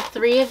when the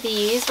 3 of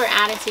these were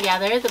added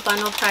together, the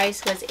bundle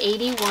price was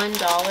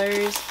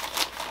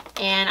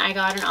 $81, and I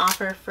got an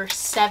offer for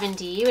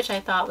 $70, which I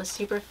thought was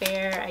super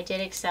fair. I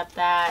did accept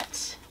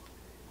that.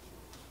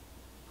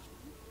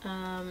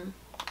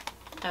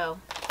 Oh,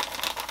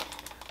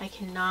 I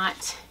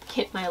cannot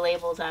get my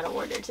labels out of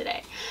order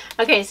today.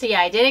 Okay, so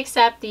yeah, I did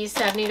accept the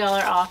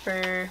 $70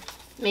 offer,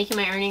 making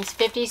my earnings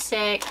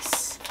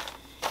 $56.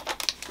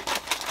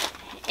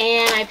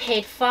 And I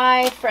paid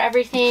 $5 for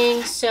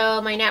everything,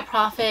 so my net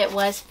profit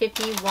was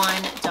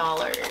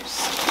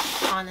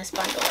 $51 on this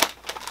bundle.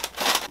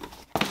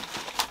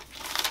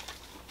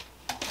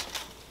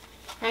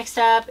 Next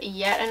up,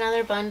 yet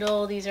another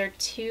bundle. These are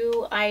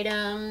 2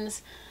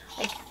 items.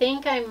 I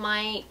think I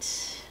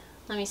might,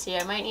 let me see,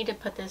 I might need to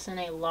put this in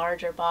a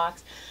larger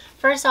box.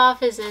 First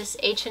off is this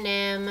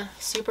H&M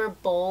super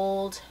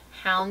bold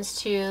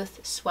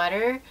houndstooth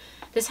sweater.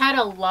 This had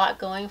a lot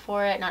going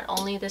for it, not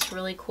only this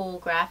really cool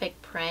graphic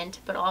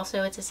print, but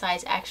also it's a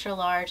size extra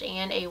large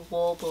and a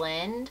wool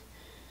blend.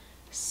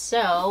 So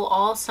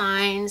all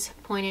signs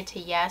pointed to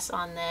yes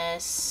on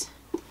this.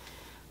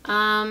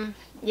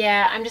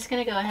 Yeah, I'm just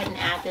gonna go ahead and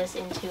add this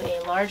into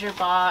a larger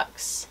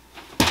box,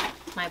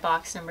 my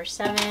box number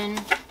 7.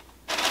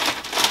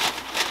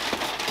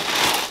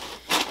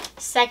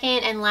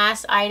 Second and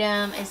last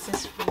item is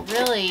this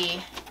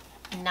really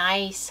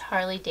nice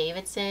Harley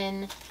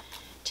Davidson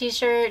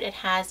t-shirt. It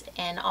has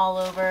an all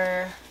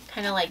over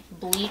kind of like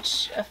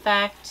bleach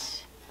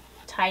effect,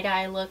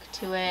 tie-dye look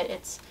to it.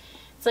 It's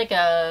like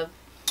a,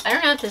 I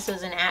don't know if this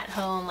was an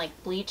at-home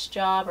like bleach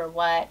job or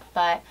what,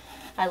 but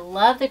I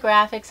love the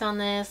graphics on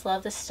this,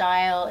 love the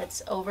style.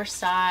 It's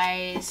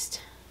oversized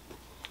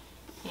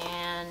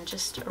and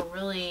just a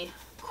really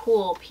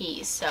cool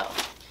piece. So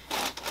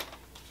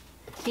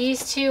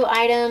these 2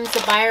 items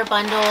the buyer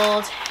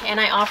bundled, and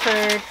I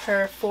offered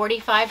her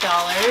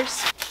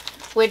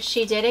 $45, which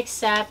she did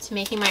accept,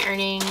 making my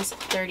earnings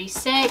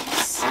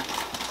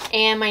 $36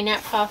 and my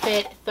net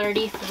profit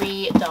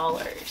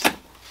 $33.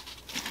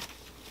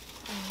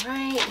 All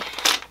right,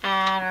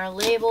 add our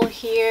label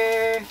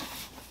here.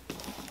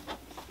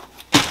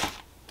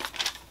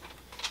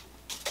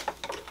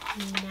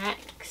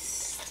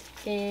 Next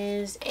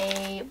is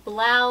a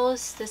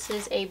blouse. This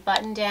is a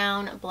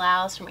button-down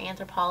blouse from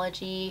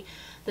Anthropologie.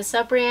 The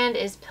sub-brand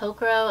is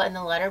Pilcrow and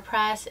the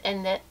letterpress,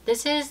 and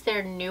this is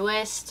their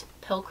newest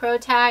Pilcrow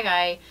tag.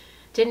 I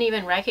didn't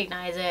even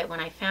recognize it when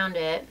I found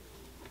it.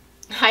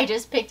 I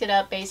just picked it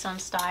up based on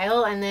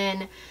style, and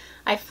then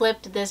I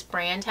flipped this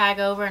brand tag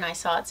over and I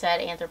saw it said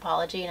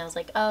Anthropologie, and I was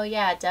like, oh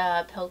yeah,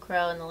 duh,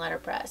 Pilcrow and the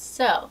letterpress.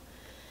 So,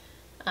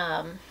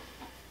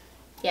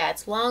 yeah,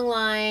 it's long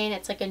line.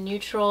 It's like a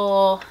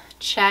neutral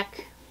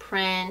check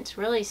print,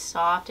 really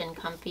soft and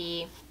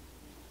comfy.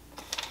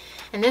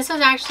 And this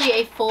was actually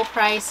a full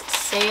price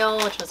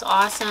sale, which was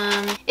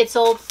awesome. It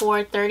sold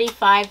for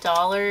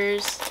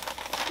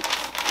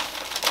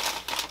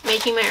 $35,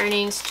 making my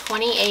earnings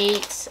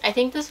 $28. I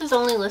think this was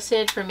only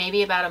listed for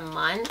maybe about a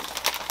month.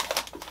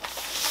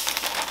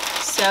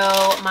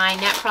 So my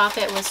net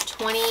profit was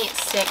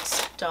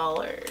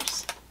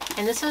 $26.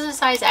 And this was a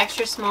size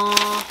extra small.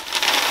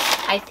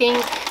 I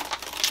think,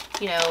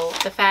 you know,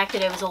 the fact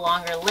that it was a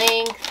longer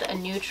length, a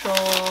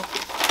neutral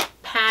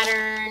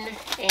pattern,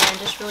 and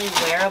just really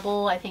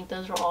wearable, I think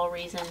those were all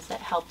reasons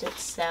that helped it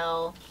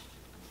sell.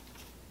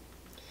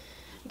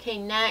 Okay,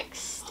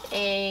 next,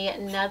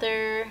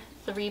 another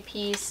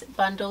 3-piece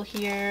bundle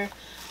here.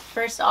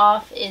 First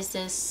off is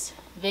this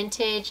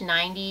vintage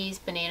 90s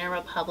Banana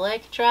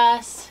Republic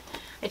dress.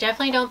 I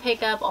definitely don't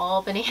pick up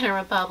all Banana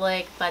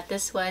Republic, but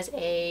this was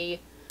a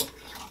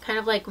kind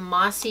of like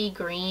mossy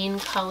green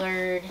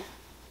colored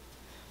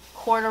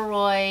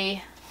corduroy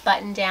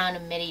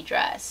button-down midi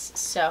dress.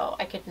 So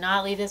I could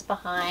not leave this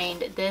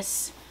behind.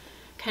 This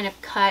kind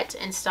of cut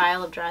and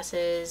style of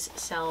dresses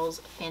sells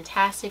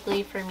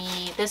fantastically for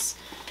me. This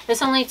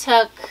only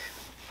took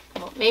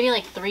maybe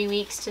like 3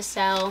 weeks to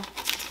sell.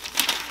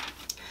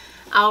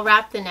 I'll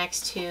wrap the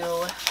next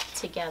two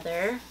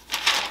together.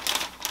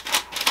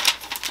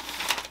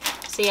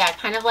 So yeah,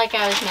 kind of like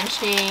I was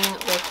mentioning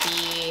with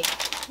the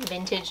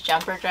vintage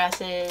jumper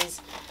dresses,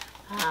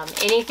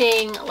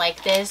 anything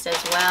like this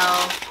as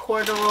well,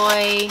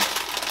 corduroy,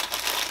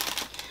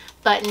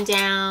 button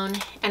down,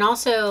 and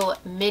also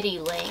midi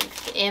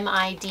length,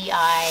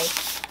 M-I-D-I.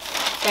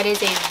 That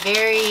is a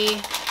very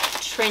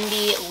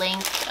trendy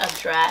length of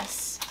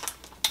dress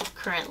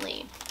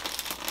currently.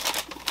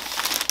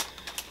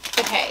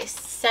 Okay,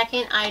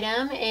 second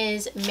item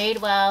is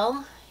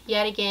Madewell,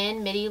 yet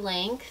again midi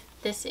length.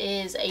 This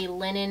is a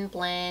linen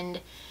blend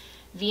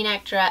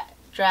V-neck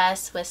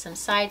dress with some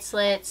side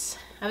slits.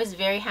 I was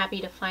very happy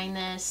to find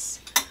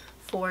this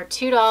for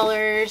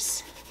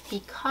 $2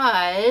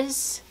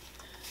 because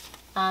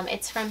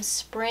it's from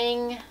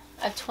spring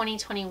of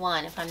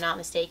 2021, if I'm not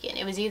mistaken.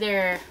 It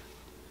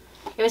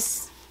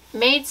was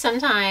made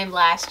sometime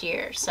last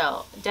year,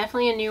 so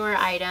definitely a newer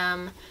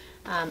item,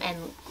 and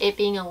it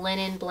being a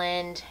linen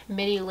blend,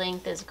 midi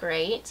length is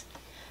great.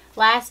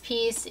 Last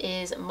piece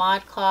is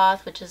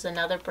ModCloth, which is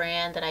another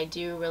brand that I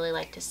do really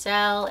like to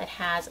sell. It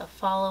has a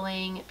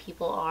following.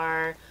 People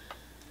are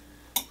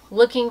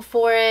looking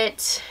for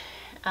it,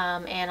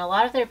 and a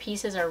lot of their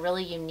pieces are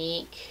really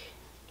unique,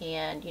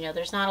 and you know,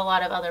 there's not a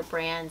lot of other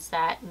brands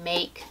that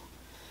make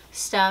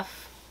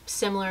stuff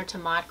similar to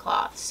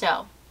ModCloth.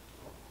 So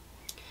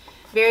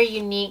very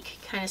unique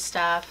kind of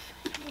stuff,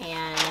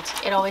 and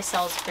it always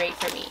sells great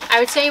for me. I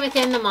would say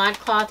within the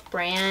ModCloth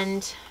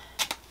brand,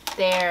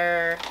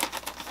 their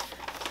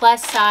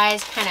plus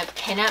size kind of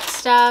pinup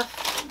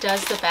stuff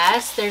does the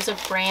best. There's a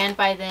brand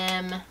by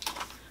them,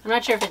 I'm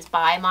not sure if it's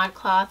by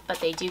ModCloth, but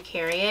they do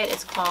carry it.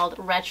 It's called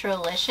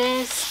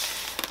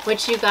Retrolicious,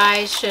 which you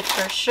guys should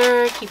for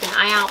sure keep an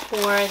eye out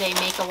for. They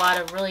make a lot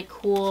of really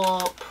cool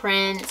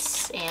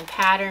prints and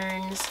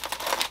patterns,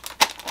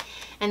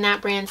 and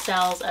that brand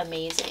sells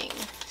amazing.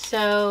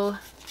 So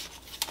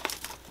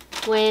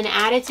when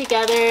added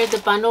together, the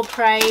bundle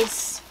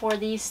price for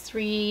these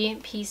 3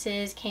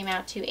 pieces came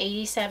out to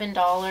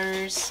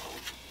 $87,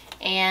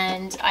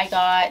 and I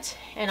got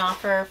an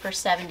offer for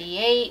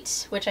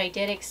 $78, which I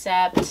did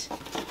accept,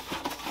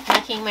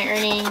 making my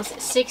earnings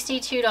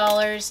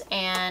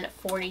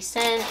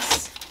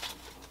 $62.40,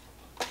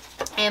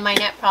 and my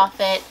net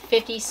profit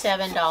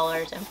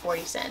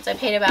 $57.40. I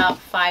paid about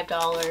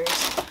 $5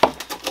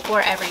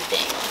 for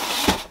everything.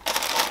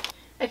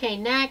 Okay,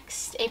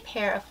 next, a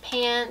pair of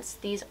pants.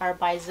 These are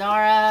by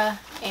Zara,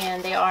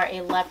 and they are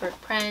a leopard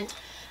print.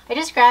 I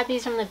just grabbed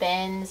these from the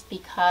bins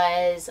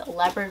because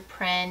leopard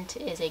print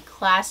is a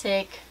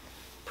classic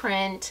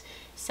print,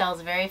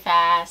 sells very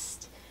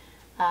fast.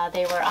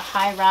 They were a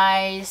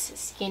high-rise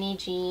skinny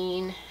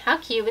jean. How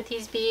cute would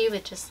these be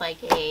with just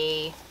like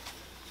a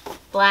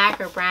black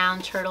or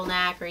brown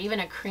turtleneck, or even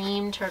a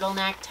cream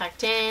turtleneck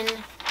tucked in?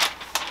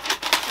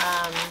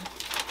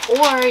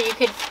 Or you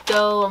could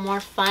go a more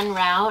fun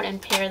route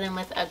and pair them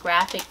with a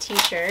graphic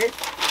t-shirt.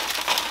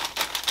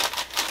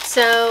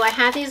 So I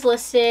had these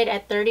listed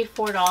at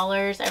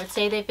 $34. I would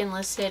say they've been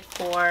listed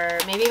for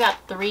maybe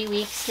about 3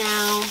 weeks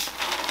now.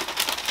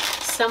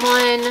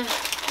 Someone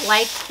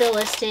liked the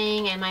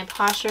listing, and my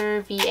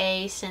Posher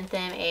VA sent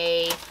them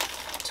a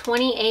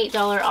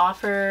 $28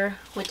 offer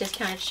with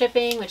discounted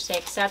shipping, which they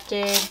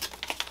accepted.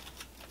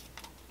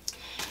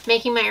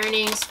 making my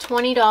earnings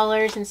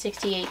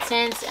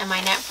 $20.68 and my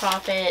net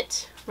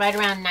profit right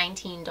around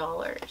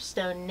 $19.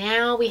 So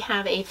now we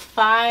have a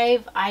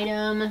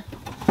 5-item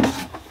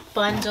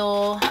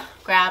bundle.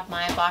 Grab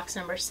my box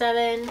number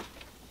 7.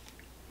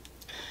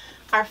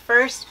 Our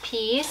first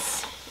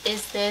piece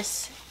is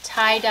this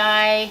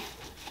tie-dye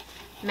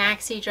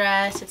maxi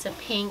dress. It's a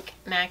pink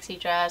maxi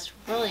dress,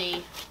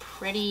 really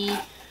pretty.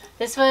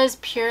 This was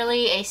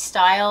purely a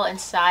style and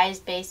size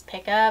based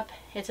pickup.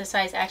 It's a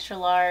size extra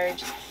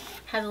large.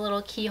 Has a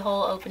little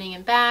keyhole opening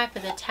in back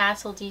with a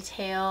tassel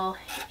detail,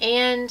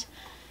 and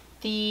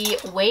the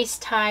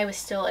waist tie was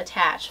still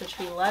attached, which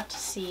we love to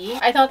see.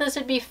 I thought this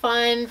would be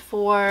fun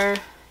for,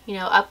 you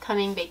know,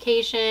 upcoming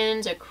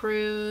vacations, a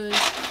cruise.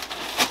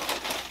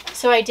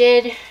 So I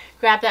did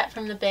grab that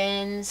from the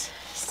bins.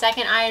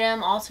 Second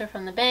item, also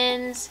from the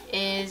bins,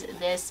 is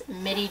this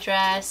midi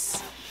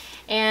dress.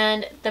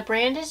 And the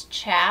brand is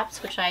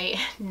Chaps, which I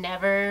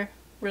never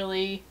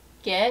really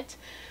get.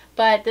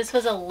 But this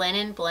was a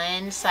linen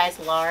blend, size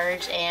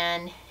large,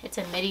 and it's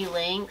a midi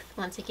length.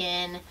 Once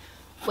again,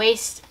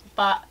 waist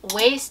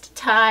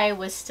tie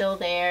was still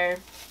there.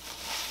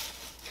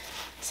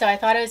 So I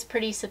thought it was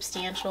pretty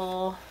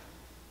substantial.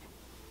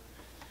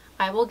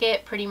 I will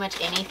get pretty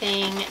much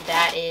anything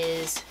that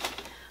is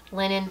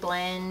linen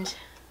blend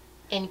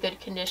in good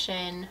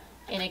condition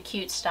in a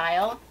cute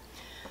style.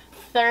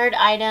 Third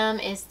item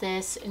is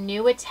this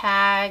new with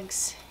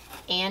tags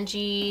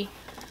Angie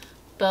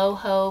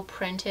boho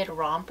printed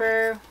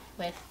romper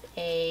with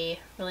a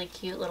really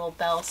cute little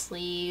bell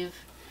sleeve.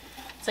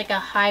 It's like a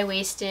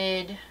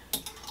high-waisted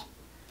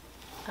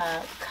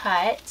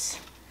cut.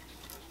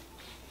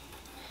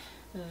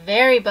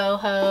 Very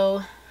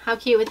boho. How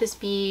cute would this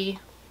be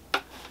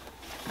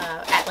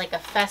at like a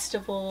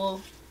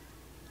festival?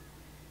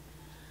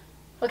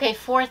 Okay,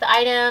 fourth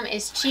item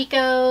is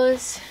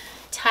Chico's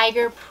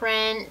tiger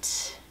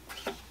print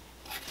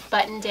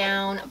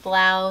button-down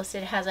blouse.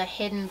 It has a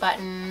hidden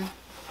button.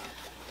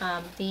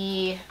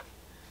 The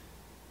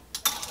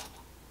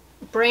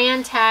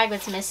brand tag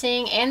was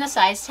missing and the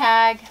size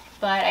tag,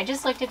 but I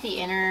just looked at the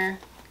inner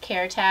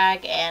care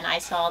tag and I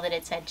saw that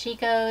it said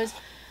Chico's.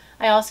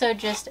 I also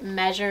just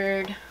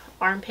measured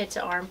armpit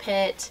to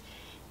armpit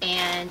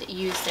and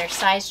used their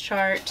size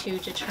chart to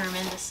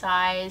determine the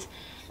size.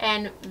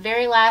 And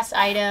very last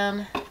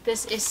item,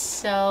 this is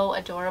so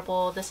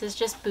adorable. This is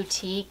just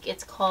boutique.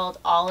 It's called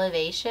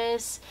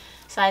Olivaceous,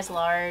 size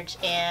large,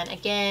 and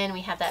again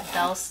we have that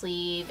bell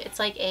sleeve. It's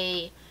like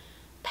a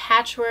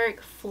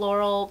patchwork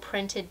floral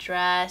printed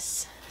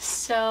dress,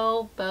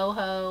 so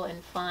boho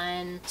and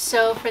fun.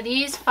 So for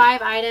these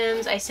 5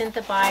 items, I sent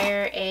the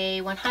buyer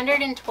a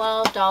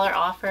 $112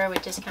 offer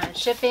with discounted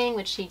shipping,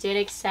 which she did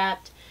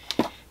accept,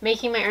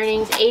 making my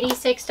earnings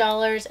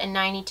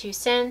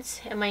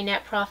 $86.92 and my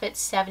net profit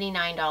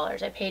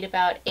 $79. I paid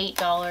about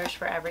 $8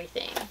 for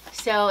everything.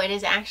 So it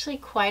is actually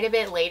quite a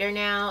bit later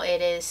now.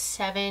 It is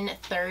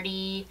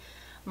 7:30.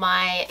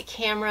 My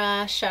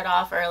camera shut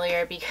off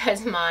earlier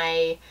because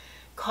my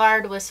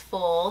card was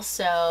full,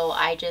 so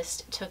I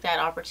just took that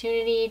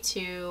opportunity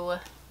to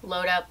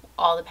load up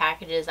all the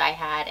packages I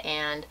had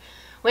and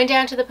went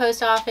down to the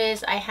post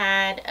office. I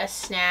had a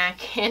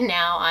snack and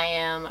now I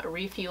am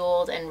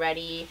refueled and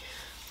ready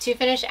to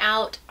finish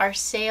out our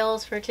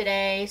sales for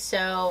today.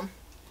 So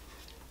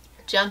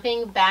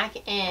jumping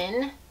back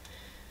in,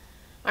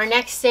 our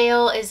next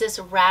sale is this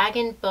rag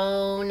and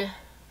bone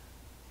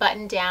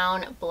button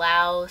down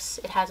blouse.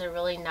 It has a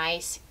really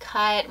nice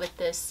cut with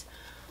this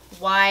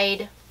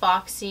wide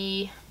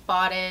boxy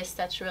bodice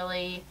that's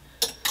really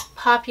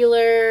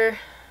popular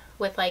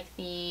with like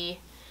the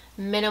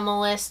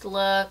minimalist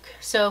look.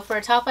 So for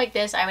a top like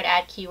this, I would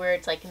add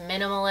keywords like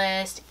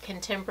minimalist,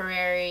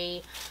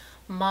 contemporary,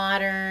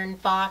 modern,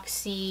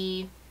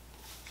 boxy,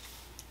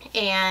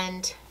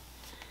 and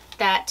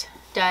that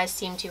does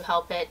seem to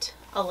help it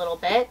a little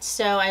bit.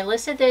 So I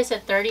listed this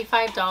at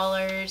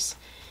 $35,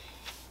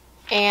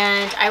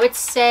 and I would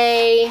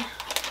say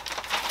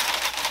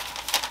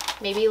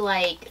maybe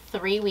like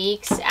 3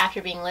 weeks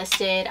after being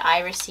listed,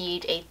 I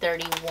received a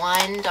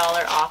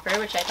 $31 offer,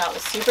 which I thought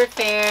was super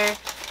fair.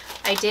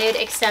 I did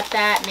accept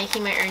that,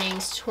 making my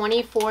earnings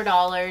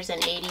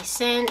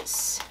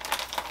 $24.80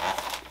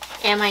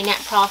 and my net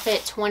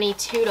profit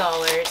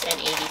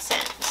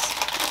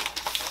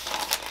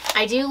 $22.80.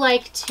 I do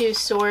like to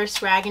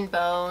source rag and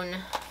bone.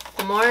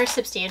 The more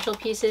substantial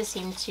pieces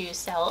seem to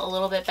sell a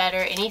little bit better.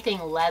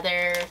 Anything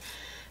leather,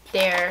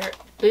 their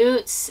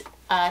boots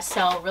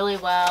sell really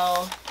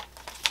well.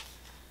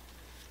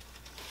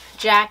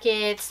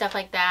 Jackets, stuff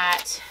like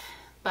that.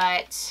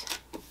 But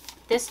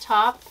this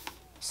top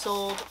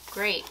sold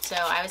great, so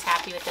I was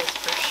happy with this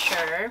for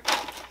sure.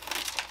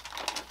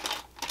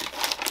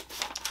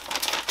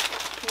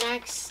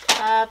 Next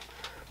up,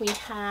 we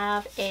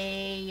have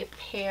a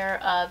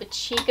pair of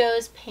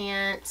Chico's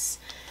pants.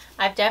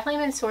 I've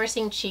definitely been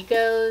sourcing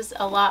Chico's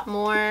a lot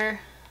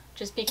more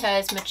just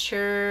because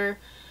mature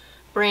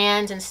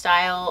brands and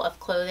style of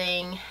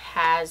clothing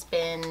has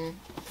been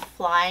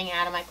flying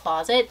out of my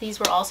closet. These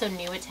were also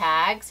new at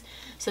tags,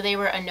 so they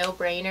were a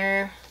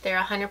no-brainer. They're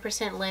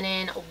 100%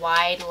 linen,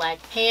 wide leg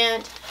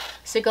pant.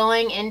 So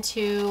going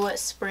into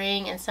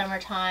spring and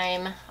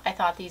summertime, I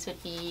thought these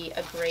would be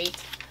a great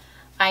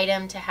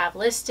item to have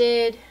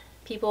listed.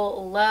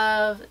 People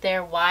love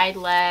their wide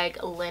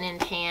leg linen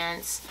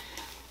pants.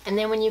 And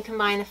then when you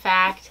combine the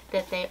fact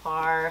that they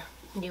are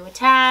new at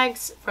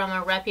tags from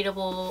a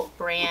reputable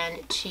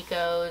brand,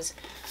 Chico's,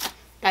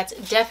 that's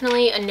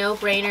definitely a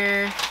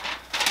no-brainer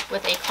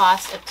with a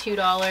cost of $2.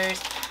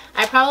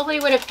 I probably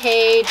would have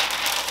paid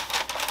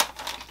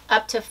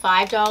up to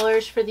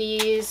 $5 for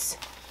these,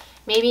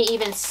 maybe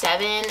even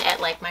 $7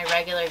 at like my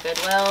regular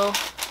Goodwill,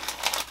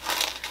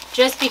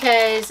 just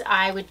because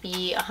I would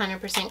be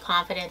 100%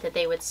 confident that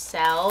they would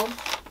sell.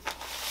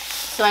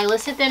 So I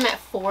listed them at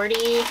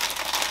 $40.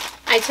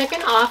 I took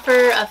an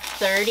offer of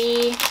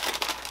 $30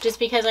 just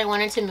because I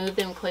wanted to move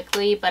them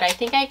quickly, but I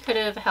think I could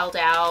have held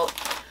out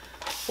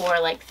for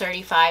like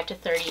 $35 to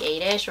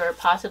 $38-ish, or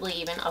possibly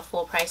even a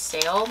full price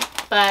sale.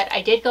 But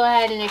I did go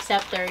ahead and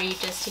accept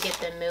 $30 just to get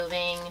them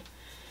moving.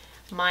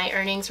 My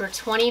earnings were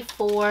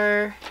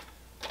 $24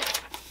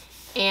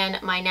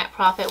 and my net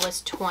profit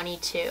was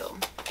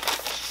 $22.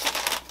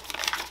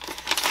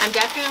 I'm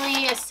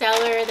definitely a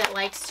seller that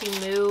likes to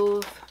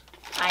move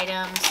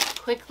items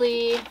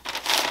quickly.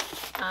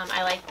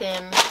 I like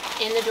them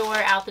in the door,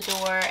 out the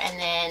door, and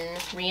then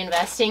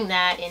reinvesting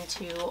that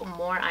into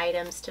more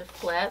items to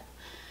flip.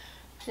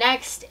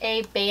 Next,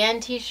 a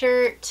band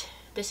t-shirt.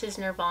 This is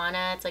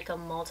Nirvana. It's like a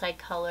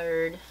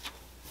multicolored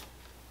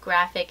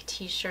graphic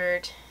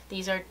t-shirt.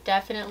 These are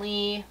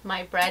definitely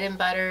my bread and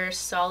butter,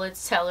 solid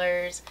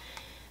sellers.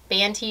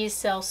 Band tees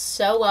sell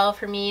so well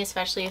for me,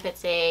 especially if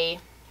it's a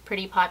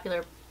pretty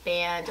popular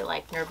band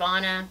like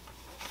Nirvana.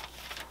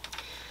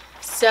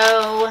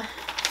 So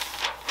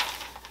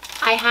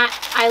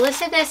I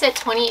listed this at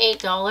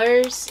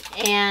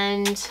 $28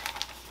 and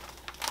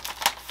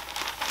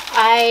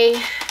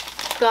I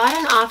got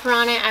an offer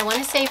on it, I want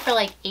to say for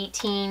like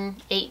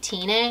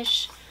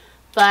 $18-ish,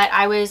 but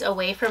I was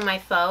away from my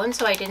phone,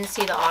 so I didn't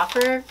see the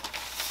offer.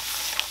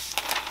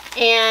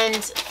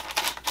 And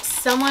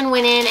someone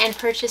went in and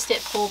purchased it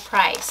full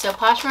price. So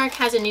Poshmark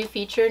has a new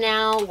feature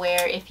now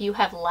where if you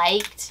have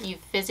liked, you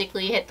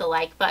physically hit the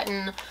like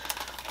button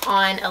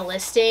on a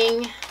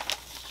listing,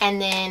 and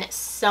then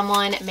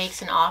someone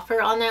makes an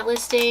offer on that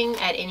listing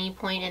at any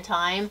point in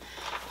time,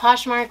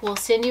 Poshmark will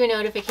send you a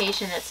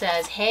notification that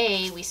says,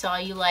 hey, we saw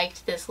you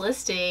liked this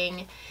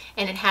listing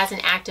and it has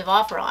an active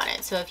offer on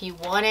it. So if you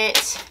want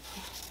it,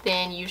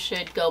 then you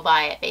should go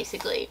buy it,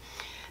 basically.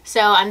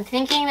 So I'm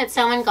thinking that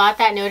someone got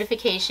that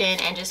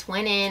notification and just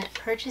went in,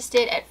 purchased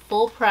it at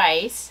full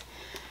price.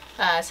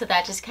 So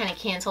that just kind of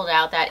canceled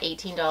out that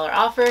 $18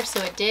 offer.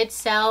 So it did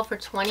sell for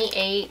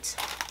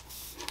 $28,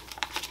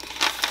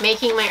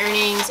 making my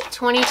earnings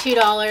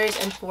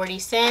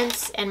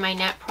 $22.40 and my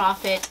net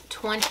profit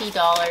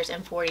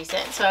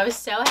 $20.40. So I was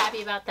so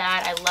happy about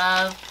that. I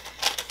love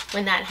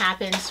when that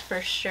happens for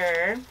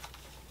sure.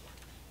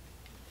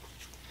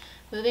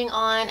 Moving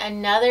on,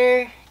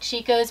 another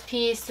Chico's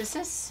piece. This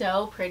is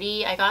so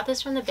pretty. I got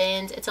this from the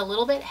bins. It's a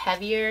little bit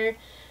heavier,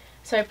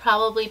 so I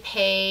probably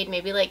paid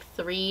maybe like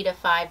 $3 to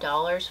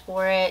 $5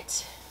 for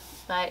it.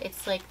 But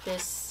it's like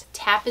this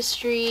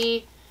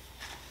tapestry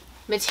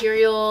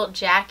material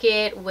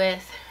jacket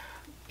with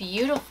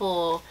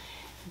beautiful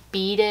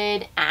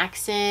beaded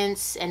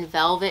accents and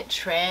velvet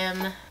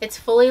trim. It's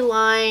fully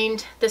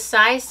lined. The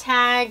size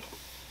tag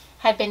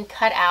had been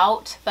cut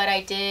out, but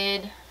I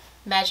did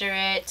measure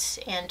it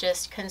and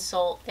just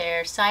consult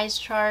their size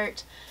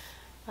chart.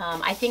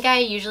 I think I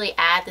usually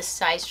add the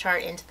size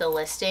chart into the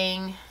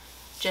listing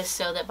just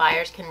so that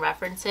buyers can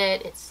reference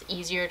it. It's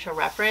easier to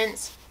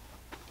reference.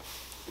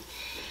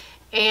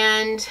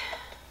 And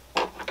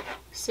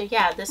so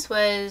yeah, this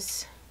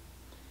was,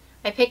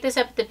 I picked this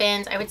up at the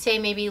bins, I would say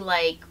maybe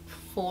like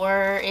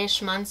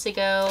 4-ish months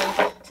ago.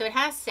 So it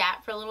has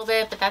sat for a little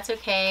bit, but that's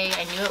okay.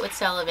 I knew it would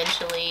sell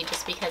eventually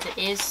just because it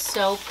is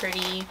so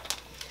pretty.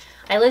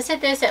 I listed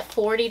this at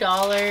 $40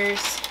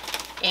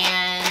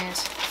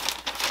 and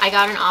I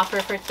got an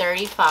offer for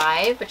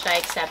 $35, which I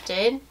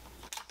accepted.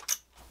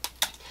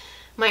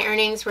 My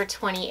earnings were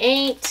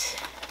 $28,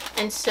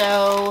 and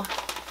so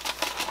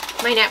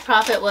my net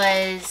profit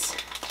was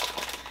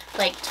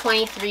like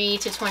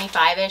 $23 to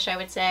 $25-ish, I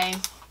would say,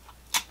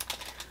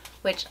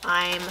 which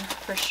I'm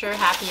for sure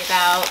happy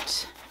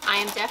about. I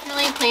am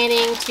definitely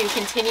planning to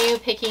continue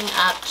picking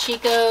up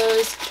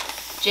Chico's,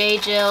 J.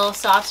 Jill,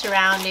 Soft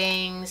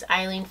Surroundings,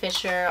 Eileen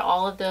Fisher,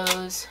 all of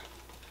those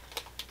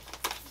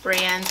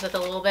brands with a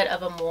little bit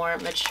of a more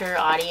mature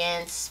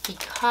audience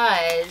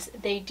because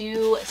they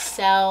do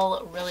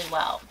sell really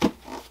well.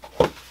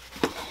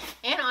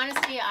 And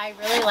honestly, I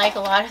really like a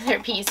lot of their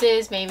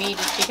pieces, maybe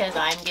just because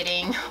I'm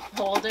getting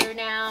older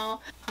now.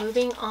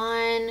 Moving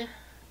on,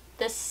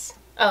 this,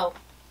 oh,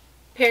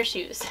 pair of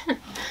shoes.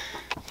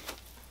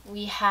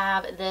 We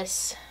have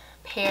this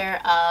pair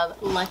of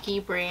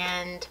Lucky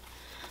brand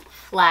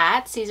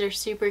flats. These are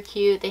super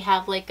cute. They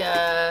have like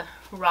a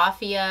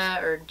raffia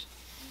or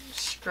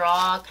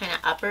straw kind of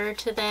upper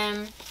to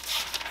them.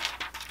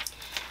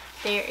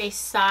 They're a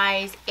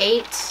size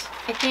 8,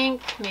 I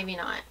think. Maybe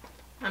not.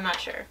 I'm not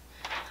sure.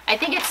 I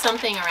think it's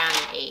something around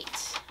an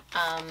 8.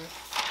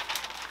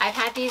 I've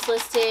had these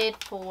listed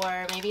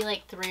for maybe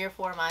like 3 or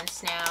 4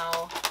 months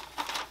now.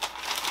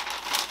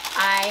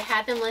 I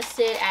had them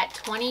listed at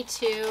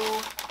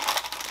 $22.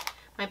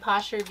 My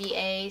Poshmark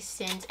VA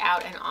sent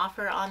out an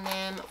offer on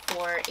them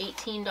for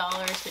 $18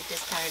 with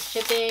discounted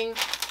shipping.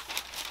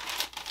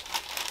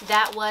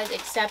 That was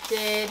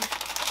accepted.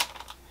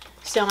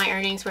 So my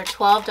earnings were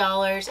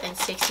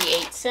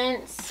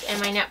 $12.68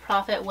 and my net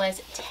profit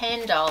was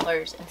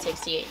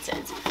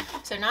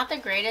 $10.68. So not the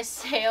greatest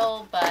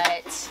sale,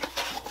 but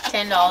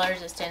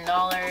 $10 is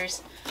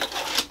 $10.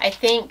 I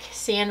think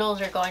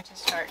sandals are going to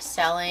start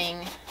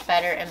selling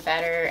better and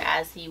better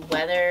as the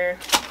weather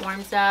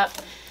warms up.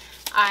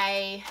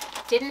 I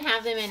didn't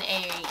have them in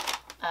a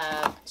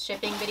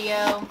shipping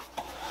video,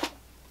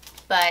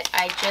 but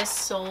I just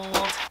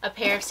sold a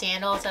pair of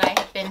sandals that I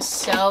have been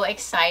so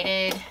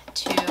excited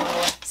to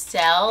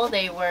sell.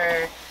 They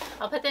were,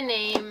 I'll put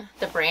the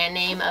brand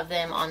name of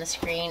them on the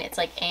screen. It's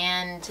like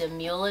And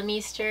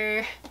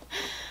Mulemeister.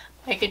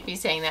 I could be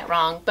saying that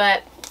wrong,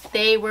 but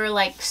they were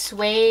like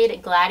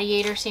suede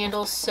gladiator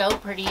sandals, so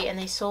pretty, and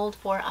they sold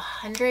for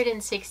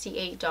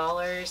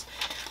 $168.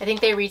 I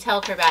think they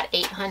retailed for about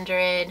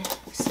 $800,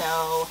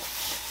 so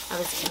I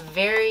was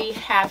very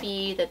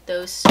happy that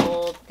those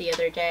sold the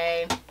other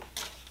day.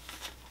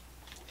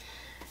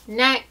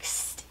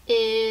 Next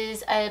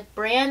is a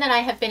brand that I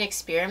have been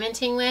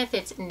experimenting with.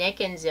 It's Nick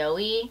and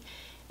Zoe.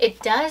 It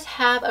does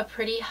have a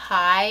pretty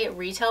high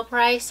retail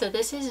price, so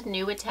this is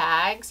new with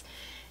tags,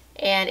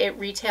 and it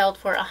retailed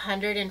for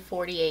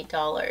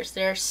 $148.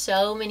 There are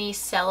so many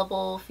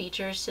sellable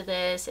features to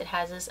this. It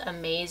has this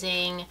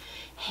amazing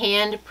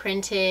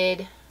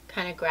hand-printed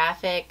kind of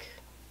graphic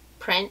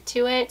print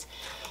to it.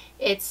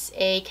 It's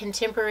a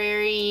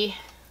contemporary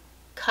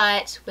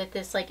cut with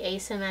this like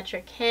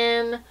asymmetric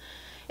hem.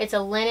 It's a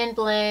linen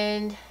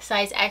blend,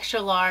 size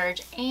extra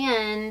large,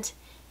 and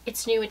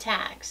it's new with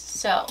tags.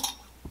 So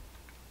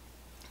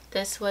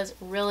this was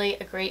really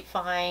a great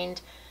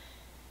find.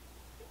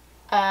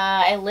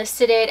 I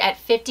listed it at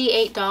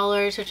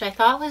 $58, which I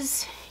thought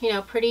was, you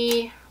know,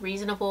 pretty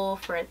reasonable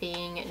for it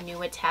being new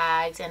with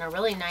tags and a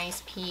really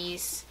nice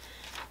piece.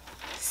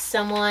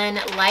 Someone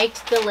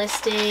liked the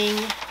listing,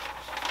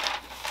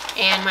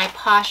 and my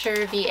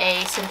Poshmark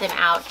VA sent them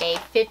out a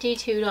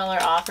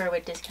 $52 offer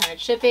with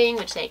discounted shipping,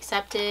 which they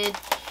accepted,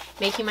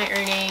 making my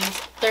earnings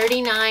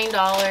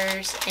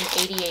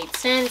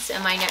 $39.88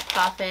 and my net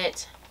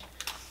profit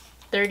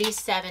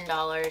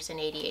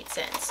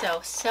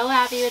 $37.88. So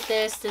happy with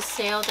this. This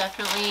sale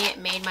definitely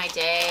made my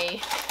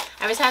day.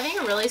 I was having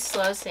a really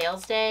slow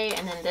sales day,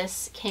 and then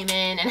this came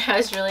in and I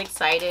was really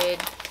excited.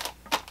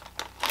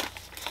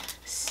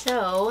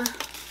 So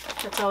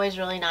that's always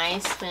really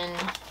nice when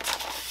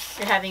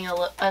you're having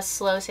a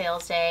slow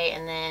sales day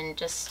and then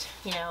just,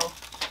 you know,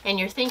 and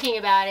you're thinking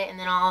about it and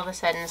then all of a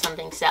sudden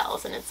something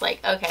sells and it's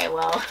like, okay,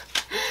 well,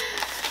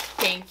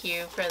 thank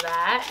you for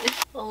that.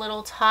 A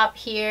little top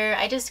here.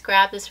 I just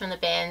grabbed this from the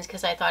bins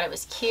because I thought it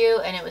was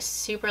cute and it was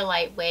super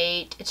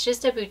lightweight. It's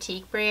just a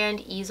boutique brand,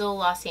 Easel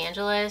Los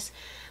Angeles,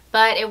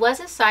 but it was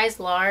a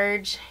size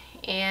large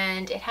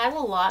and it has a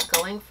lot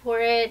going for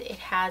it. It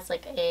has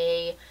like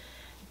a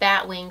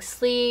bat wing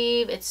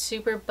sleeve. It's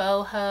super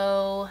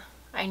boho.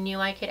 I knew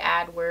I could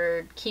add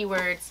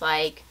keywords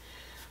like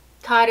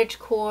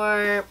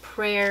cottagecore,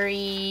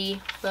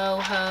 prairie,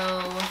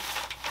 boho.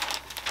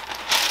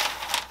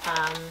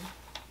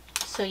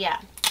 So yeah,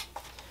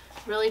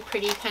 really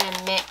pretty kind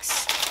of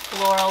mixed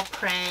floral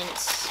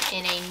print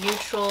in a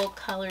neutral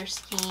color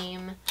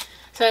scheme.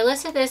 So I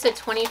listed this at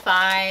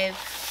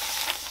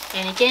 $25,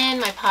 and again,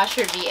 my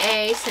Poshmark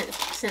VA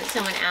sent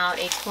someone out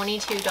a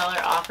 $22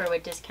 offer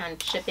with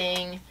discounted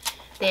shipping.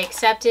 They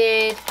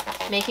accepted,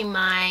 making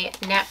my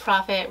net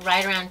profit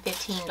right around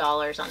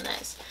 $15 on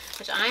this,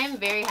 which I am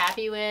very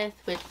happy with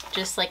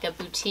just like a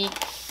boutique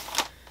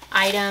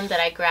item that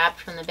I grabbed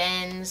from the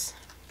bins.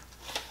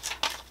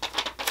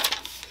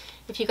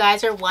 If you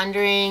guys are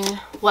wondering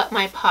what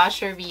my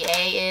Poshmark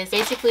VA is,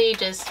 basically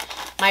just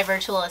my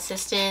virtual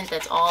assistant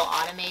that's all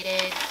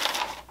automated.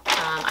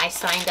 I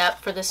signed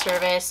up for the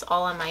service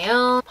all on my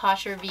own,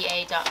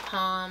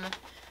 PoshmarkVA.com.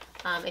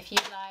 If you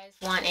guys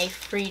want a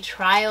free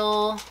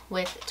trial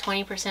with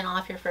 20%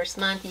 off your first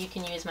month, you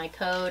can use my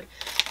code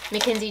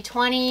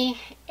Mcthriftzie20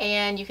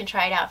 and you can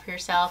try it out for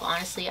yourself.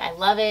 Honestly, I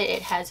love it.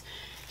 It has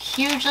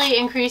hugely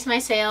increased my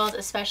sales,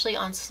 especially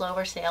on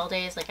slower sale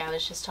days like I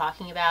was just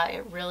talking about.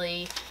 It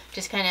really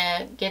just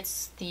kind of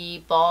gets the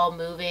ball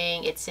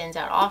moving. It sends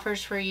out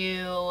offers for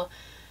you.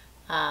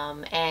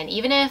 And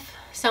even if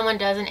someone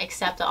doesn't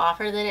accept the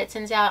offer that it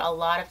sends out, a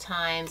lot of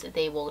times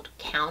they will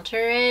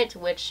counter it,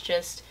 which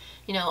just,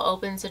 you know,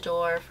 opens the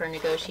door for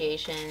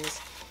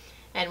negotiations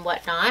and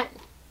whatnot.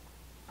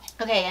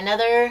 Okay,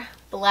 another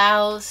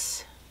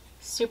blouse,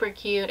 super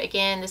cute.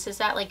 Again, this is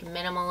that like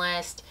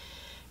minimalist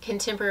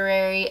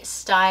contemporary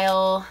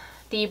style.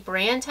 The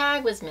brand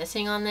tag was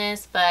missing on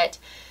this, but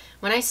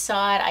when I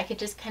saw it, I could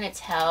just kind of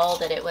tell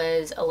that it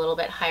was a little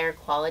bit higher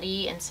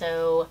quality, and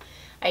so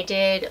I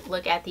did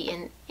look at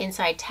the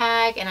inside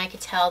tag, and I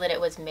could tell that it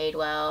was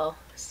Madewell.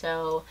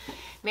 So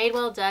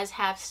Madewell does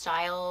have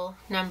style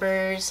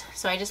numbers,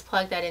 so I just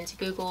plugged that into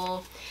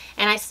Google,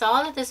 and I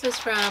saw that this was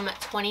from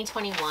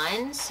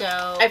 2021,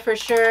 so I for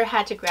sure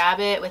had to grab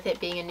it with it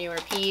being a newer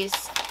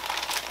piece.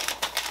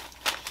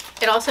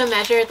 It also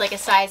measured like a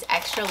size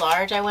extra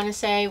large, I want to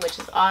say, which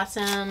is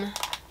awesome.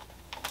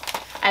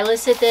 I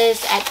listed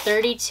this at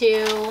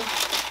 $32,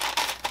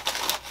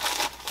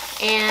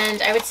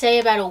 and I would say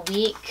about a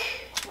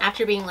week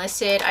after being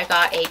listed, I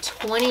got a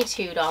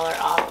 $22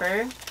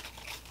 offer,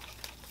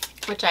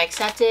 which I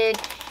accepted,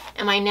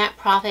 and my net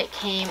profit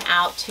came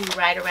out to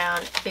right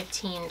around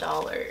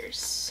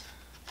 $15.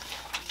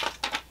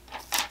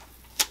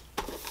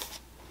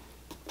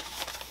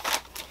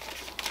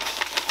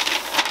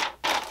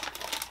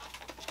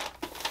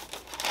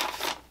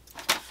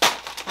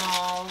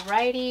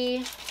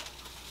 Alrighty,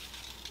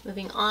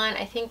 moving on.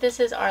 I think this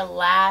is our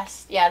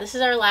last, this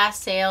is our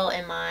last sale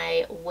in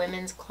my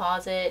women's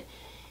closet.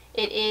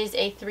 It is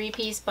a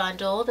 3-piece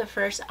bundle. The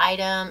first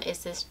item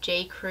is this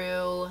J.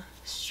 Crew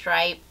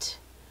striped,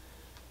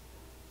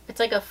 it's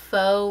like a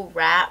faux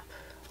wrap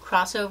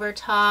crossover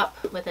top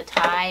with a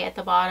tie at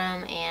the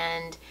bottom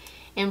and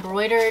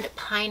embroidered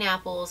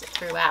pineapples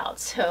throughout.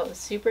 So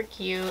super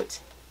cute.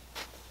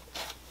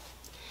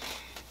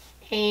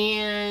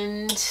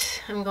 And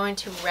I'm going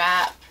to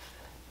wrap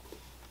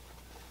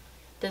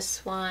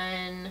this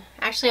one.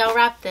 Actually, I'll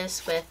wrap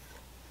this with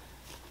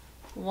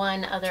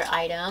one other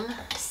item.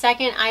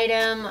 Second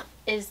item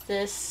is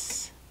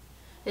this.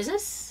 Is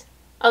this?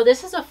 Oh,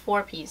 this is a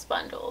 4-piece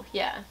bundle.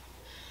 Yeah.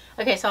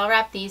 Okay, so I'll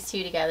wrap these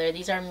two together.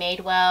 These are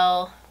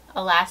Madewell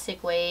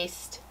elastic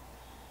waist,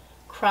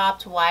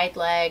 cropped wide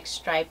leg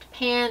striped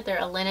pant. They're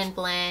a linen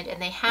blend,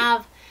 and they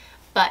have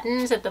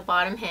buttons at the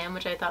bottom hem,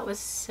 which I thought was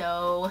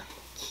so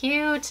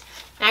cute.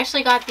 I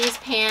actually got these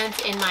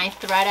pants in my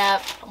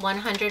ThredUp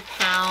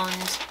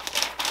 100-pound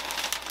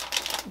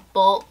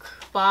bulk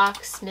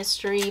box,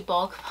 mystery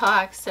bulk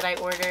box that I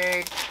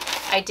ordered.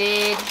 I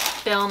did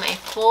film a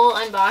full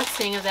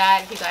unboxing of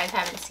that. If you guys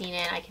haven't seen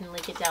it, I can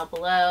link it down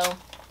below.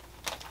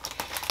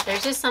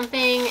 There's just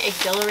something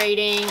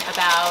exhilarating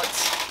about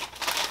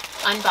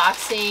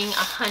unboxing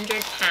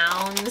 100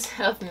 pounds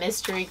of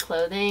mystery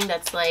clothing.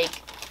 That's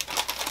like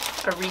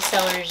a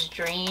reseller's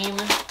dream.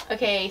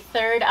 Okay,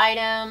 third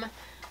item.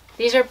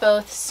 These are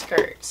both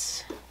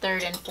skirts,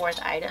 third and fourth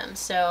item.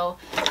 So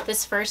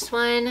this first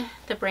one,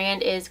 the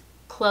brand is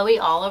Chloe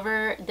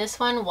Oliver. This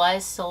one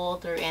was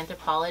sold through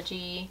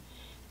Anthropologie.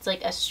 It's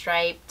like a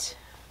striped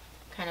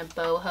kind of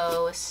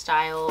boho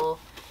style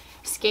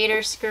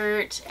skater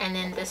skirt, and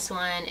then this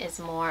one is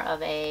more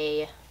of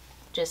a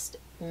just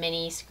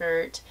mini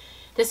skirt.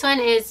 This one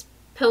is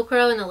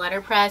Pilcro in the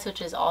letterpress,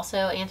 which is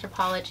also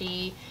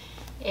Anthropologie.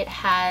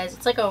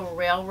 It's like a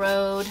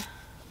railroad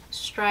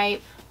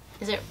stripe.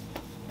 Is it?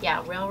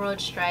 Yeah,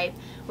 railroad stripe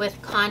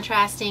with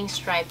contrasting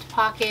striped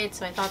pockets.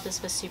 So I thought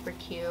this was super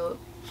cute.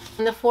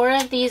 And the 4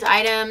 of these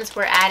items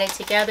were added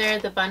together.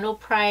 The bundle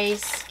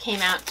price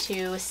came out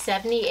to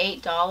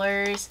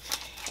 $78,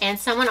 and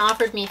someone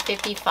offered me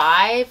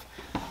 $55,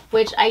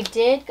 which I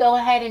did go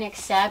ahead and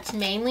accept,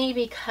 mainly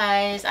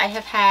because I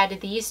have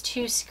had these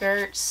 2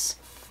 skirts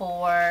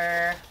for,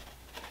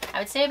 I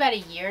would say, about a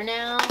year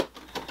now.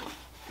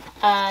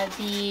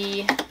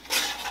 The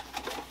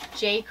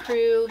J.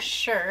 Crew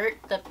shirt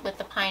with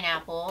the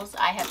pineapples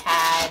I have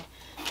had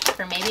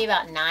for maybe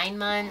about 9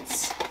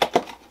 months.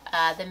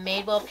 The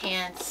Madewell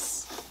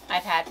pants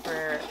I've had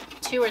for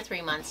 2 or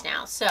 3 months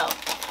now. So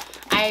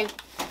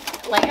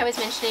like I was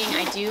mentioning,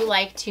 I do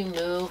like to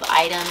move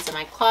items in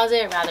my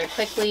closet rather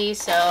quickly.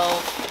 So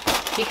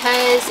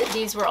because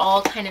these were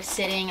all kind of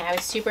sitting, I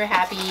was super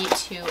happy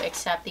to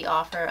accept the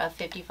offer of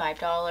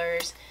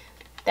 $55.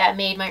 That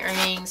made my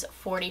earnings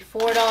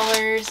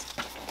 $44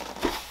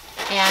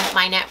 and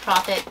my net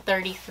profit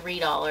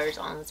 $33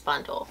 on this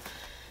bundle.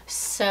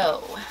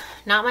 So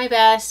not my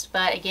best,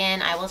 but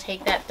again, I will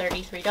take that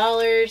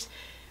 $33,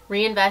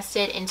 reinvest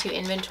it into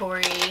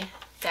inventory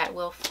that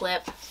will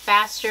flip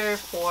faster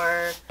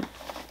for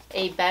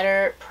a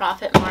better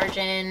profit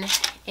margin,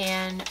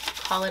 and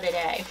call it a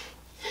day.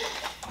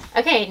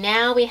 Okay,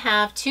 now we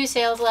have 2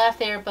 sales left.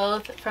 They are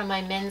both from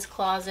my men's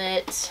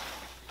closet.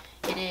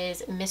 It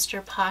is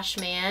Mr.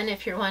 Poshman,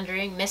 if you're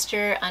wondering,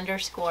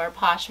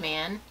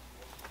 Mr_Poshman.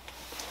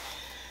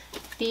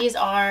 These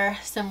are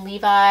some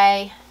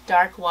Levi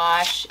dark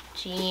wash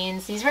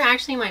jeans. These were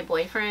actually my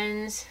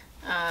boyfriend's.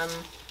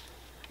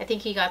 I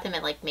think he got them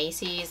at like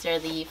Macy's. They're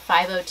the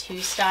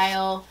 502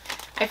 style.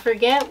 I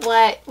forget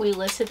what we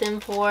listed them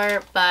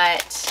for,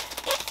 but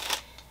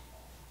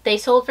they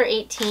sold for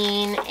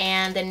 $18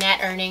 and the net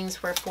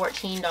earnings were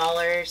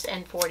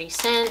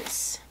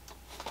 $14.40.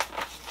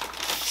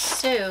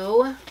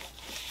 So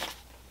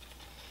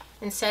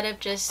instead of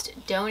just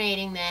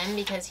donating them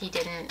because he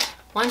didn't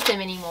want them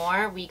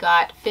anymore, we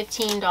got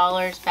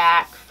 $15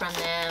 back from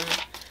them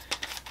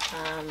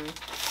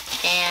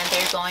and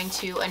they're going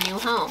to a new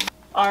home.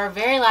 Our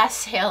very last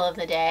sale of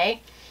the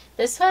day.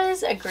 This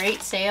was a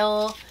great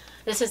sale.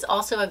 This is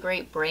also a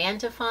great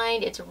brand to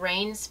find. It's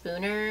Rain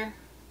Spooner,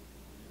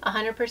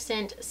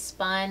 100%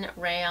 spun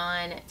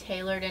rayon,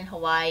 tailored in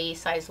Hawaii,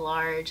 size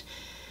large.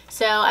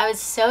 So I was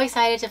so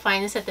excited to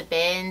find this at the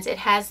bins. It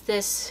has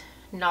this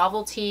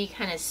novelty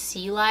kind of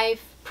sea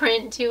life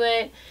print to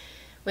it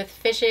with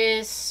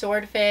fishes,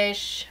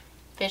 swordfish,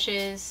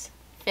 fishes,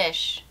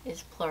 fish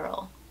is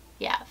plural.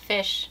 Yeah,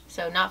 fish,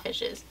 so not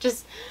fishes,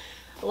 just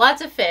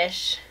lots of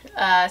fish,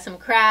 some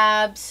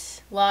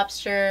crabs,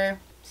 lobster.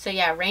 So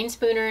yeah, Rain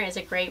Spooner is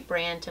a great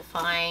brand to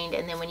find.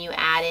 And then when you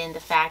add in the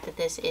fact that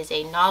this is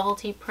a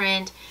novelty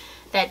print,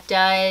 that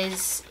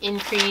does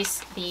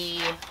increase the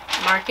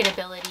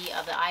marketability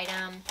of the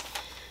item.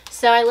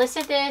 So I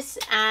listed this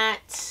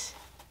at,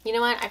 you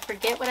know what, I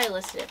forget what I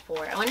listed it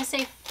for. I want to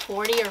say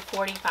 40 or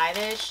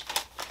 45-ish.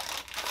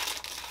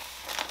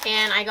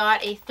 And I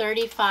got a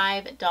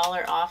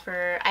 $35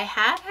 offer. I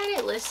have had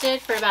it listed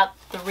for about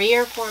 3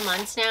 or 4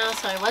 months now,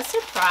 so I was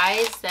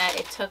surprised that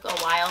it took a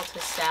while to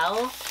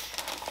sell.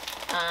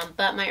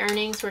 But my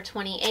earnings were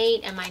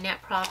 $28 and my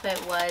net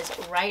profit was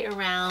right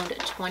around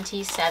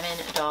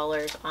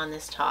 $27 on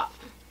this top.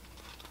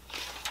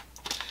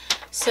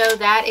 So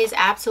that is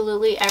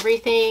absolutely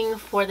everything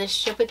for this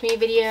ship with me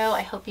video.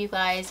 I hope you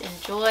guys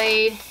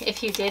enjoyed.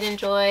 If you did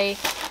enjoy,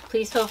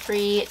 please feel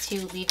free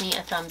to leave me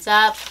a thumbs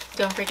up.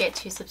 Don't forget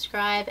to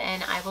subscribe,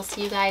 and I will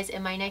see you guys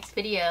in my next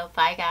video.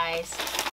 Bye guys.